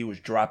practicing, he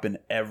was dropping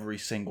every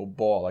single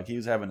ball. Like he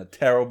was having a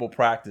terrible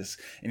practice,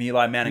 and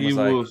Eli Manning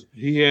Eli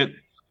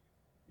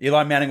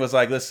Manning was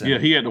like, listen. Yeah,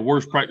 he had the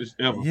worst practice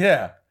ever.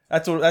 Yeah.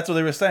 That's what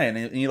they were saying.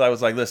 And Eli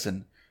was like,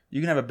 listen, you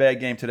can have a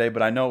bad game today,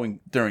 but I know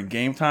during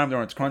game time,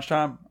 during crunch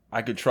time,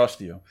 I could trust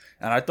you.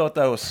 And I thought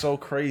that was so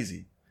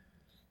crazy.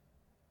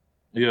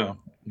 Yeah.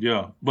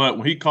 But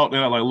when he caught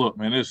that, I was like, look,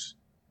 man, this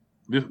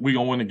we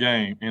gonna win the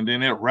game. And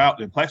then that route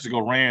that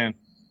Plaxico ran,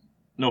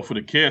 for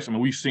the catch, I mean,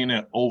 we've seen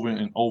that over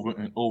and over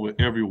and over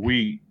every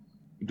week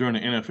during the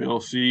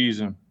NFL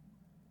season,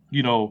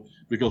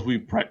 because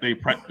they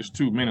practice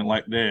 2 minutes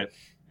like that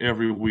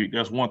every week.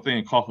 That's one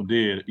thing Coughlin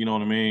did, you know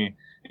what I mean?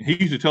 And he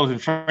used to tell us in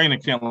training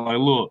camp, like,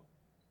 look,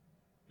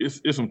 it's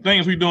some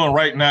things we're doing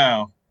right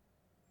now.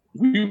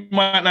 We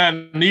might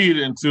not need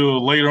it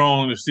until later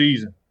on in the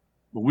season,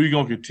 but we're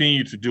going to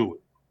continue to do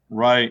it,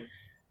 right?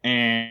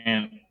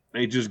 And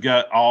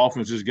our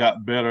offense just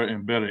got better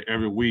and better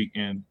every week.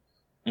 And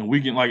we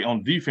can, like,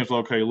 on defense,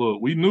 okay,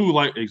 look, we knew,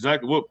 like,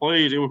 exactly what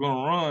plays they were going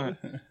to run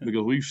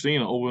because we've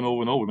seen it over and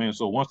over and over, man.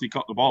 So once he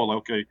caught the ball, like,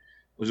 okay,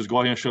 let's just go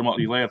ahead and shut him out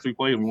these last 3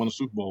 plays and we won the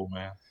Super Bowl,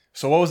 man.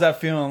 So what was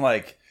that feeling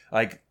like?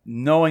 Like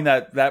knowing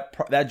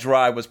that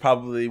drive was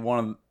probably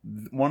one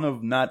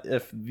of not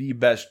if the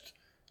best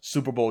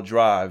Super Bowl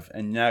drive,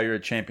 and now you're a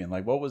champion.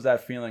 Like, what was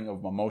that feeling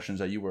of emotions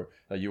that you were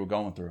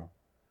going through?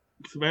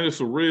 Man, it's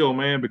surreal,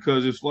 man,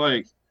 because it's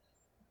like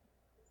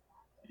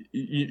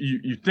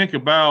you think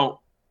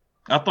about.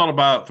 I thought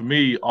about, for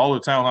me, all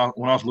the time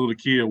when I was a little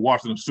kid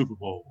watching the Super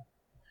Bowl,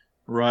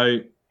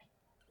 right?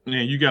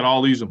 And you got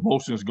all these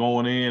emotions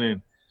going in,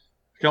 and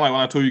kind of like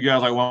when I told you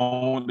guys, like when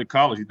I went to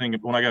college, you think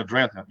when I got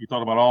drafted, you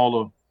thought about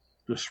all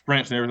the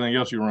sprints and everything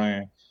else you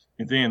ran.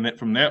 And then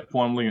from that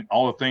point, looking at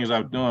all the things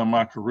I've done in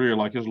my career,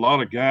 like there's a lot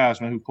of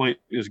guys, man, who played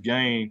this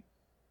game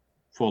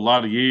for a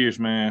lot of years,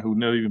 man, who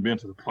never even been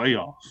to the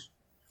playoffs.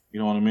 You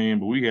know what I mean?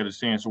 But we had a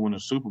chance to win the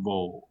Super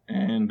Bowl.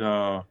 And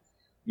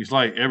it's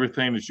like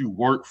everything that you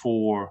work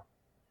for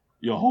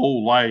your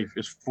whole life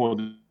is for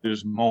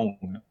this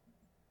moment.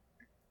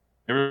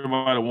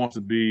 Everybody wants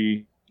to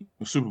be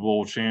a Super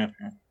Bowl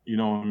champion. You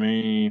know what I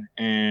mean?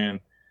 And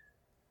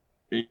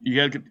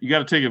you got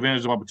to take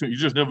advantage of opportunity.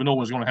 You just never know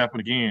when it's going to happen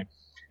again.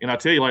 And I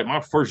tell you, like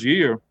my first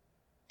year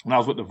when I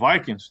was with the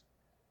Vikings,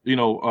 we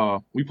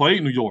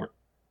played New York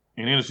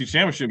in the NFC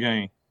Championship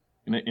game,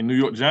 and New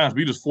York Giants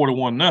beat us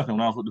 41-0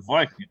 when I was with the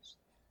Vikings.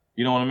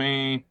 You know what I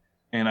mean?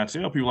 And I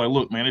tell people, like,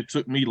 look, man, it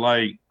took me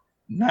like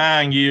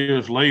 9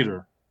 years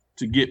later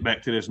to get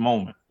back to this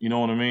moment. You know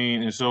what I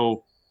mean? And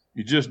so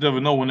you just never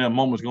know when that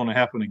moment's going to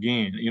happen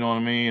again. You know what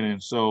I mean?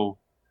 And so,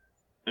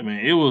 I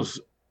mean, it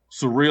was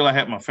surreal. I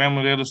had my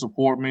family there to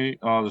support me,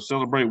 to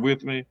celebrate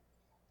with me.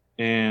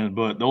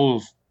 But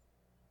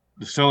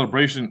the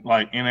celebration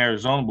like in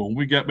Arizona, but when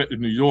we got back to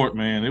New York,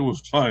 man, it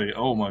was like,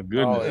 oh my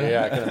goodness. Oh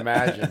yeah, I can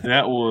imagine.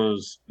 that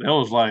was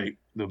like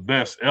the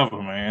best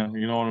ever, man.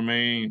 You know what I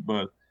mean?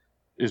 But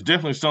it's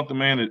definitely something,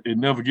 man, it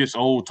never gets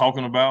old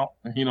talking about.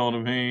 You know what I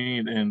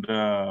mean? And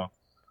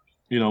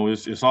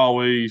it's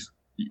always,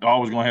 you're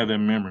always gonna have that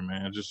memory,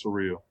 man. It's just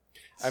surreal.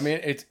 I mean,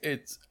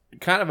 it's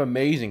kind of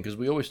amazing because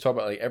we always talk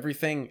about like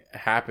everything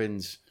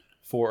happens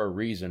for a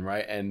reason,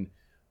 right? And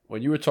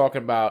when you were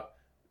talking about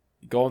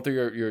going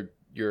through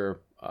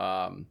your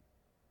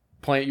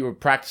playing, you were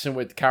practicing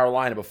with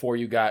Carolina before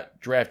you got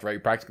drafted, right? You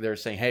practically, they were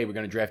saying, "Hey, we're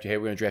going to draft you. Hey,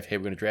 we're going to draft you. Hey,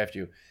 we're going to draft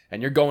you."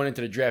 And you're going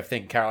into the draft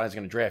thinking Carolina's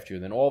going to draft you.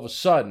 And then all of a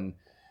sudden,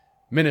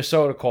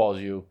 Minnesota calls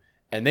you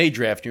and they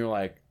draft you. You're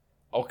like,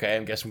 okay,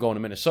 I guess I'm going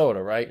to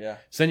Minnesota, right? Yeah.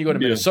 So then you go to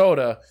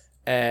Minnesota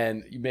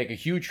and you make a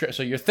huge trip.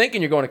 So you're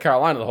thinking you're going to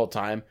Carolina the whole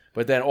time,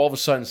 but then all of a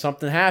sudden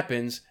something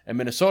happens and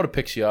Minnesota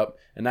picks you up,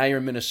 and now you're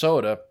in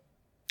Minnesota,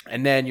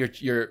 and then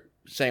you're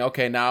saying,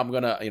 okay, now I'm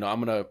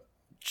gonna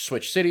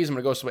switch cities. I'm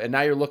gonna go, and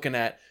now you're looking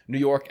at New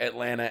York,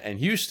 Atlanta, and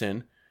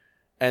Houston,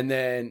 and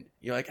then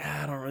you're like,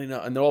 I don't really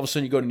know. And then all of a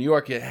sudden you go to New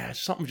York,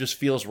 something just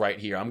feels right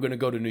here. I'm gonna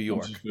go to New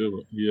York.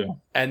 Yeah.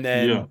 And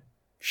then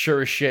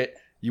sure as shit,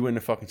 you win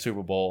the fucking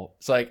Super Bowl.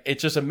 It's like,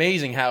 it's just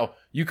amazing how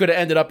you could have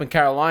ended up in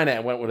Carolina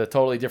and went with a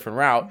totally different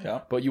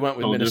route, but you went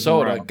with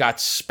Minnesota, got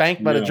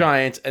spanked by the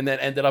Giants, and then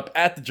ended up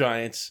at the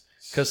Giants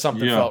because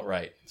something felt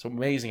right. It's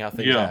amazing how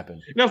things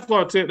happen. That's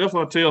what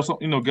I tell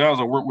some, guys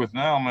I work with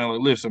now, man.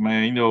 Like, listen,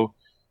 man, at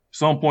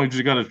some point you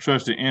just got to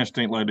trust the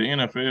instinct. Like the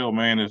NFL,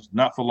 man, it's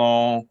not for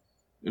long.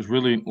 It's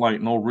really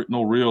like no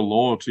real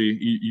loyalty.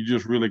 You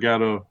just really got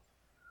to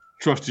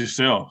trust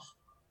yourself.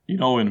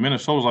 And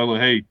Minnesota's like,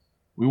 look, hey,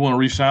 we want to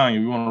re-sign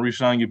you. We want to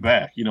re-sign you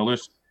back.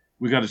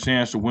 We got a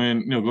chance to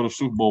win, go to the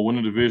Super Bowl, win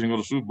the division, go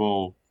to the Super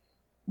Bowl.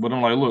 But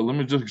I'm like, look, let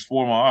me just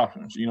explore my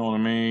options. You know what I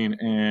mean?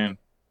 And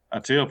I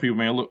tell people,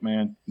 man, look,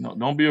 man,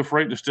 don't be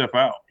afraid to step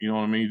out. You know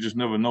what I mean? You just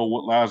never know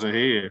what lies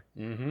ahead.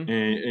 Mm-hmm.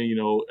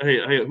 And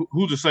hey,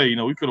 who's to say,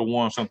 we could have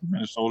won something in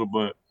Minnesota,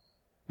 but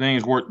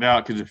things worked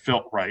out because it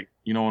felt right.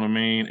 You know what I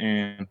mean?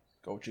 And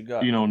go what you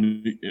got.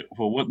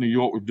 For what New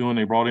York was doing,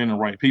 they brought in the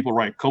right people,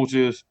 right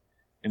coaches.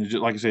 And it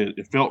just, like I said,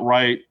 it felt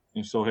right.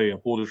 And so, hey, I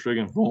pulled the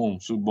trigger and boom,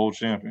 Super Bowl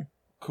champion.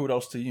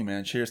 Kudos to you,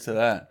 man. Cheers to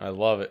that. I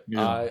love it.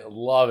 Yeah. I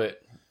love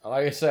it.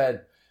 Like I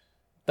said,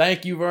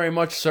 thank you very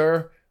much,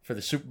 sir, for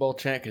the Super Bowl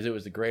chant, because it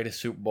was the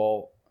greatest Super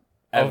Bowl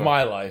of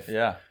my life.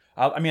 Yeah.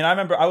 I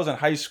remember I was in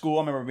high school.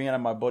 I remember being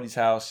at my buddy's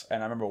house,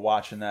 and I remember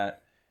watching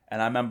that.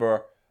 And I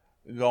remember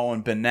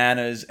going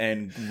bananas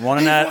and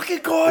running out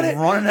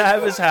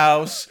of his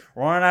house,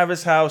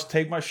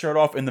 take my shirt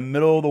off in the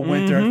middle of the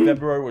winter in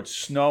February with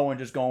snow and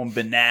just going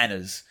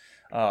bananas.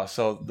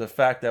 So the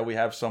fact that we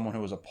have someone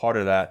who was a part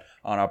of that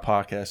on our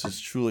podcast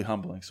is truly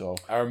humbling. So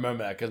I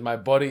remember that because my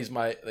buddies,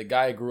 the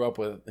guy I grew up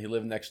with, he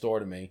lived next door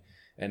to me,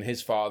 and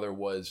his father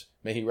was,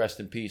 may he rest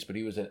in peace, but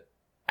he was an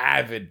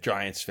avid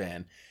Giants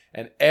fan.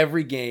 And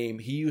every game,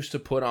 he used to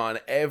put on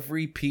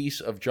every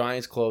piece of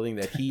Giants clothing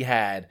that he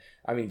had.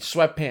 I mean,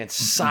 sweatpants,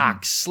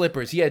 socks,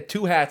 slippers. He had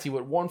two hats. He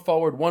went one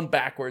forward, one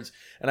backwards.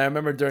 And I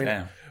remember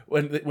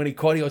when he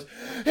caught it, he goes,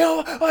 he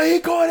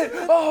caught it.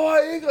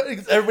 Oh, he caught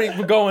it. Everybody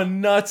was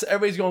going nuts.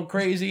 Everybody's going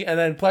crazy. And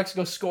then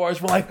Plexico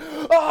scores. We're like,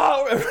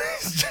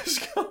 everybody's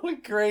just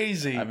going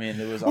crazy. I mean,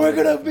 we're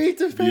going to beat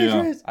the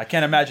Patriots. Yeah. I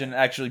can't imagine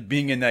actually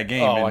being in that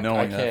game and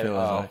knowing that it feels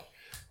like.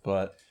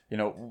 But,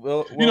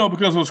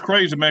 because it was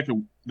crazy,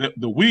 man.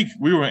 The week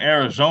we were in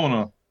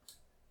Arizona,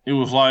 it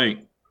was like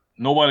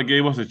nobody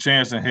gave us a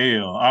chance in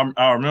hell.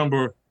 I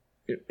remember,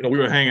 we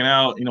were hanging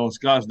out, in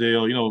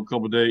Scottsdale, a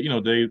couple of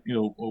days,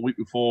 a week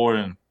before,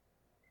 and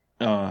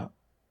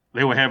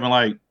they were having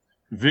like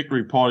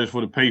victory parties for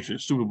the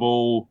Patriots, Super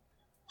Bowl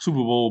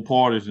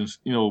parties,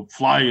 and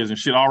flyers and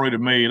shit already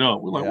made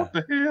up. We're like, what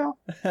the hell?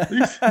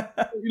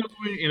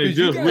 And it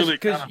just really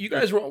because you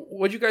guys were.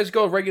 What'd you guys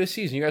go regular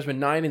season? You guys were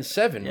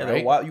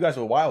 9-7, right? You guys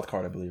were a wild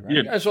card, I believe, right?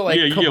 You guys were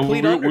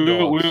complete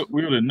underdogs.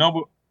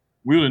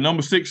 We were the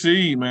number 6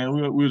 seed, man.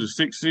 We were the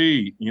 6th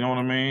seed. You know what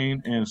I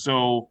mean? And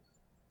so,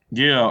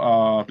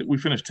 I think we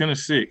finished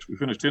 10-6. We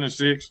finished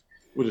 10-6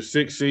 with a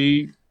 6th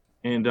seed,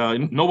 and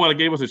nobody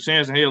gave us a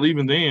chance in hell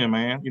even then,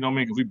 man. You know what I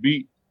mean? Because we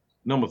beat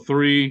number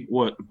 3,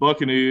 the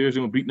Buccaneers,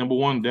 and we beat number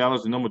 1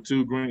 Dallas and number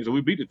 2 Green. So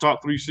we beat the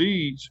top 3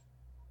 seeds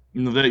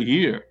that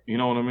year. You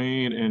know what I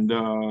mean? And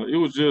it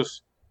was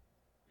just,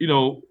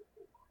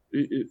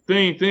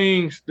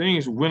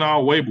 things went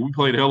our way, but we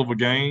played a hell of a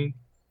game.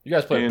 You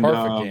guys played a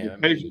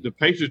perfect game. The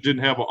Patriots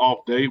didn't have an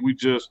off day. We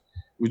just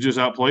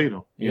outplayed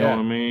them. You know what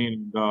I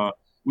mean?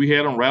 We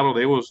had them rattled.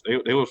 They was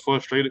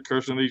frustrated,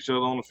 cursing at each other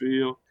on the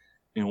field.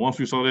 And once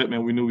we saw that,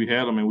 man, we knew we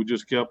had them, and we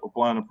just kept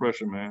applying the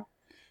pressure, man.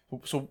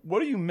 So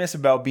what do you miss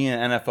about being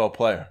an NFL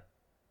player?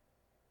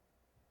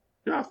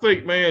 Yeah, I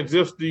think, man,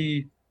 just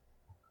the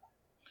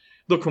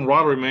the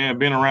camaraderie, man,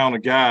 being around the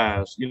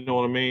guys. You know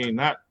what I mean?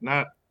 Not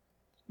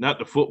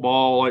the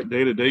football like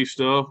day-to-day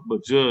stuff,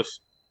 but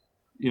just,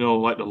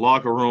 like the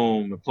locker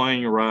room, the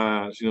plane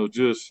rides,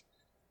 just,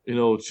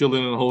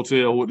 chilling in the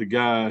hotel with the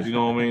guys, you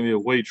know what I mean? The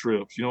away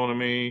trips, you know what I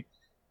mean?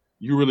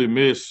 You really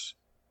miss,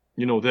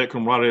 that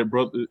camaraderie,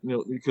 brother,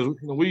 because,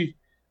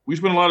 we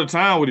spend a lot of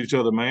time with each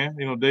other, man,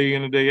 day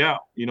in and day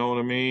out, you know what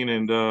I mean?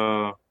 And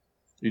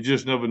you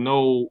just never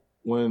know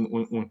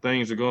when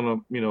things are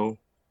going to,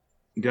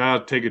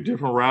 guys take a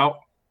different route,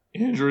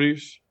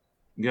 injuries,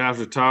 guys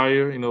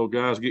retire,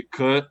 guys get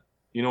cut,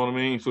 you know what I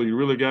mean? So you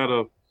really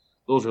got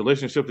those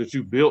relationships that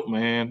you built,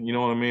 man, you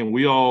know what I mean?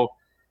 We all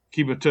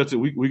keep in touch.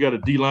 We got a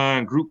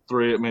D-line group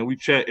thread, man. We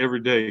chat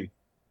every day.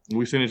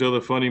 We send each other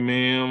funny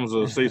memes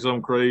or say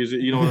something crazy,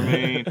 you know what I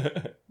mean?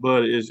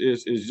 But it's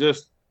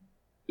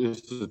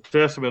a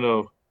testament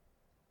of,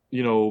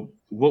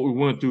 what we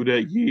went through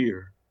that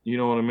year, you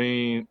know what I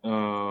mean?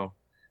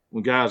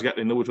 When guys got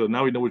to know each other.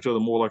 Now we know each other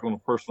more like on a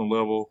personal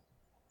level.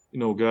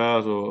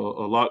 Guys are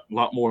a lot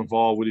more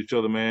involved with each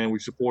other, man. We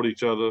support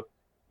each other,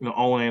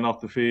 on and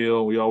off the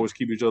field. We always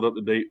keep each other up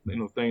to date,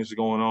 things are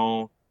going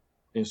on.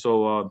 And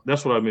so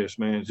that's what I miss,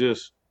 man.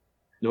 Just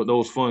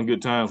those fun,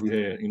 good times we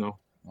had,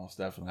 Most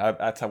definitely.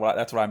 That's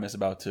what I miss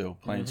about too.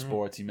 Playing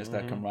sports, you miss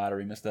that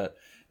camaraderie, you miss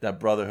that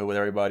brotherhood with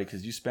everybody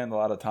because you spend a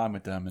lot of time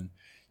with them, and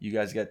you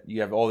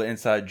have all the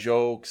inside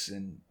jokes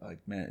and like,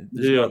 man,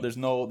 there's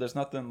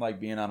nothing like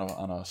being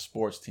on a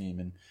sports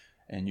team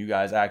and you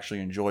guys actually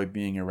enjoy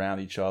being around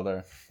each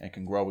other and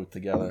can grow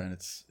together, and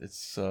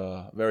it's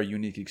a very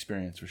unique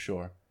experience for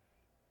sure.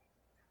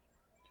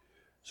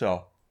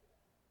 So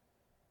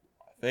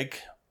I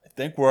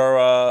think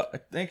what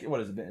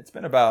has it been? It's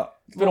been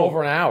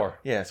over an hour.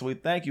 Yeah, so we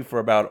thank you for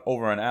about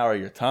over an hour of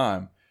your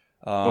time.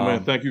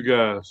 Man, thank you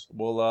guys.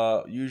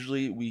 Well,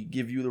 usually we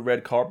give you the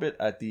red carpet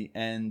at the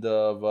end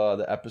of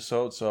the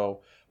episode,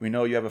 so we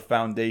know you have a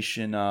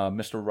foundation,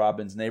 Mr.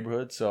 Robbins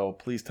Neighborhood. So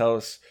please tell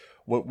us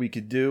what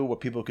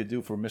people could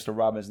do for Mr.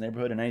 Robbins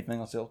Neighborhood, and anything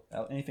else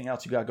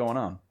you got going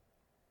on.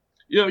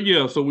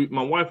 Yeah. So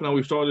my wife and I,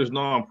 we started this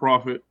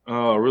nonprofit,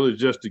 really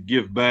just to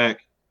give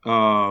back,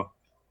 to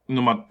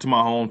my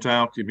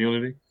hometown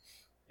community,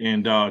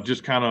 and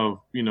just kind of,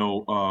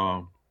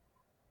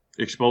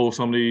 expose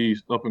some of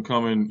these up and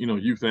coming,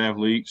 youth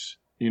athletes,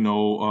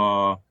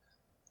 the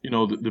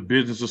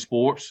business of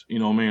sports,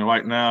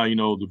 right now,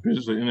 the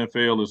business of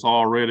NFL is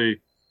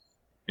already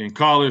in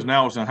college.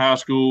 Now it's in high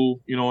school,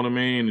 you know what I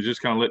mean? And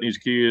just kind of letting these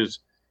kids,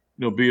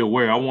 be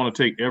aware. I want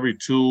to take every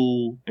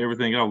tool,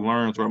 everything I've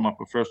learned throughout my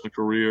professional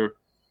career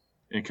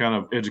and kind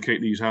of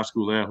educate these high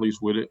school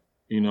athletes with it,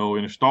 and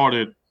it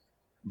started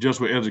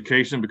just with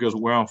education because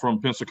where I'm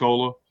from,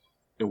 Pensacola,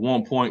 at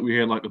one point we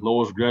had like the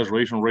lowest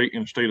graduation rate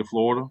in the state of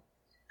Florida.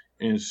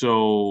 And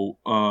so,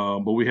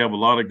 but we have a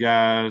lot of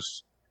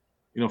guys,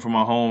 from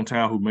my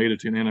hometown who made it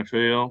to the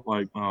NFL,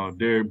 like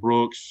Derek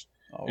Brooks,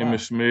 Emmitt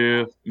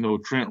Smith,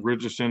 Trent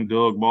Richardson,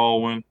 Doug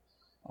Baldwin.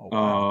 A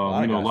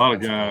lot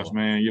of guys,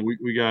 man. Yeah,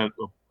 we got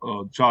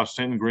Josh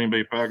Sinton, Green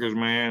Bay Packers,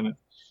 man.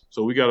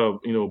 So we got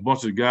a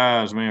bunch of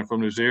guys, man,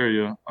 from this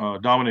area.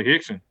 Dominic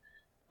Hickson.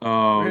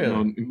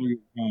 Really?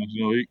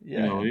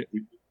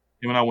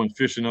 Him and I went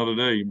fishing the other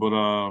day, but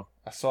I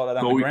saw that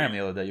on the gram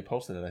the other day. You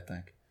posted it, I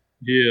think.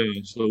 Yeah,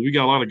 so we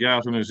got a lot of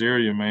guys from this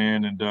area,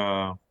 man, and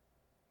I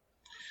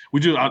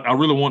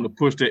really wanted to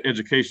push that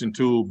education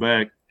tool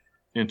back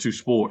into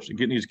sports and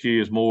getting these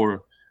kids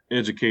more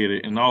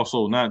educated, and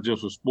also not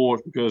just with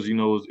sports because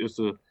it's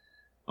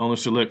only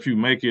select few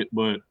make it,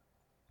 but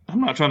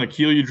I'm not trying to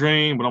kill your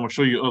dream, but I'm gonna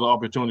show you other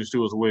opportunities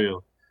too as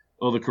well,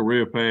 other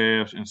career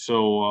paths, and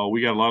so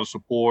we got a lot of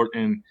support,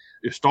 and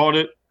it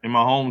started in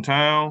my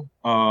hometown,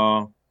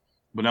 but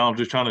now I'm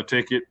just trying to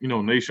take it,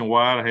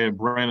 nationwide. I had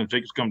Brandon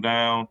Jacobs come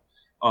down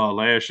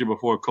last year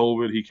before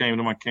COVID. He came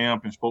to my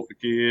camp and spoke to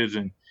kids,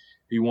 and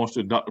he wants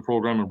to adopt the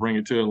program and bring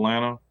it to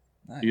Atlanta.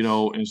 Nice.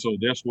 And so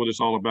that's what it's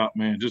all about,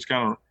 man. Just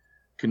kind of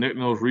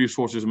connecting those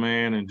resources,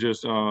 man, and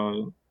just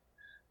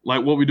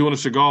like what we do in the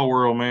cigar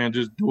world, man,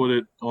 just doing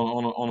it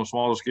on a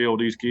smaller scale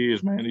with these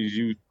kids, man, these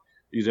youth,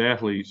 these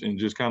athletes, and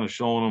just kind of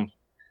showing them,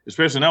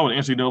 especially now with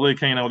NCAA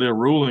came out their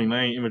ruling, they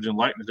ain't imaging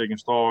likeness, they can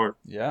start,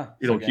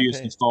 kids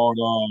can start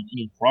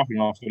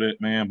profiting off of that,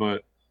 man.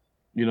 But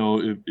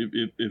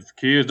if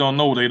kids don't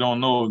know, they don't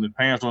know. And the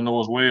parents don't know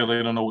as well,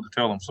 they don't know what to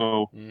tell them.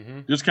 So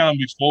just kind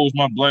of expose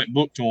my black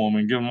book to them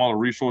and give them all the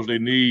resources they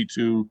need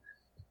to,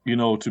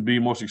 to be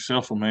more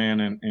successful, man.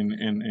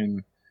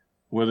 And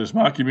whether it's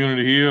my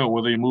community here or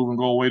whether they move and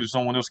go away to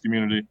someone else's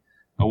community,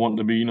 I want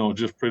them to be,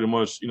 just pretty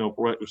much,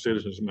 proactive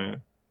citizens,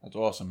 man. That's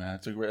awesome, man.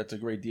 That's a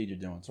great deed you're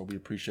doing. So we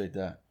appreciate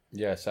that.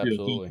 Yes,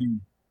 absolutely.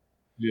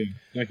 Yeah,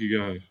 thank you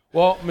guys.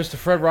 Well, Mr.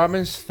 Fred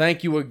Robbins,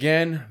 thank you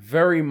again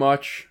very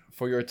much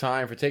for your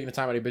time, for taking the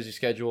time out of your busy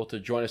schedule to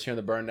join us here on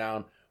the Burn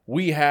Down.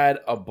 We had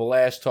a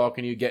blast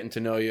talking to you, getting to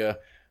know you.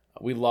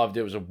 We loved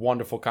it. It was a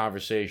wonderful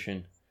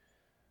conversation.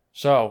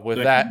 So, with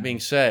that being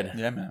said,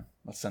 yeah, man,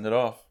 let's send it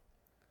off.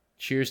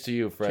 Cheers to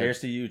you, Fred. Cheers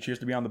to you. Cheers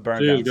to be on the burn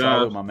Cheers, down. guys.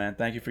 Salute, my man.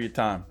 Thank you for your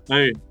time.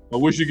 Hey, I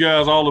wish you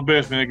guys all the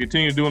best, man.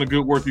 Continue doing the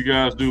good work you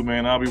guys do,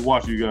 man. I'll be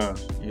watching you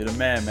guys. You're the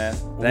man, man.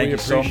 Thank you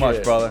so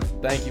much, brother.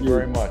 Thank you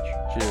very much.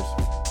 Cheers.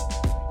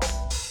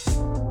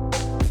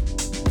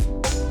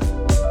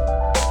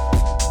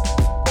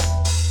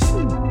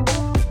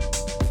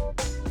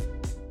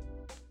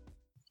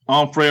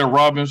 I'm Fred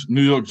Robbins,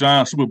 New York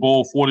Giants Super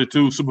Bowl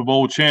 42 Super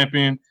Bowl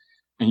champion,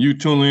 and you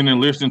tuning in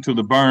and listening to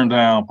the Burn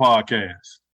Down podcast.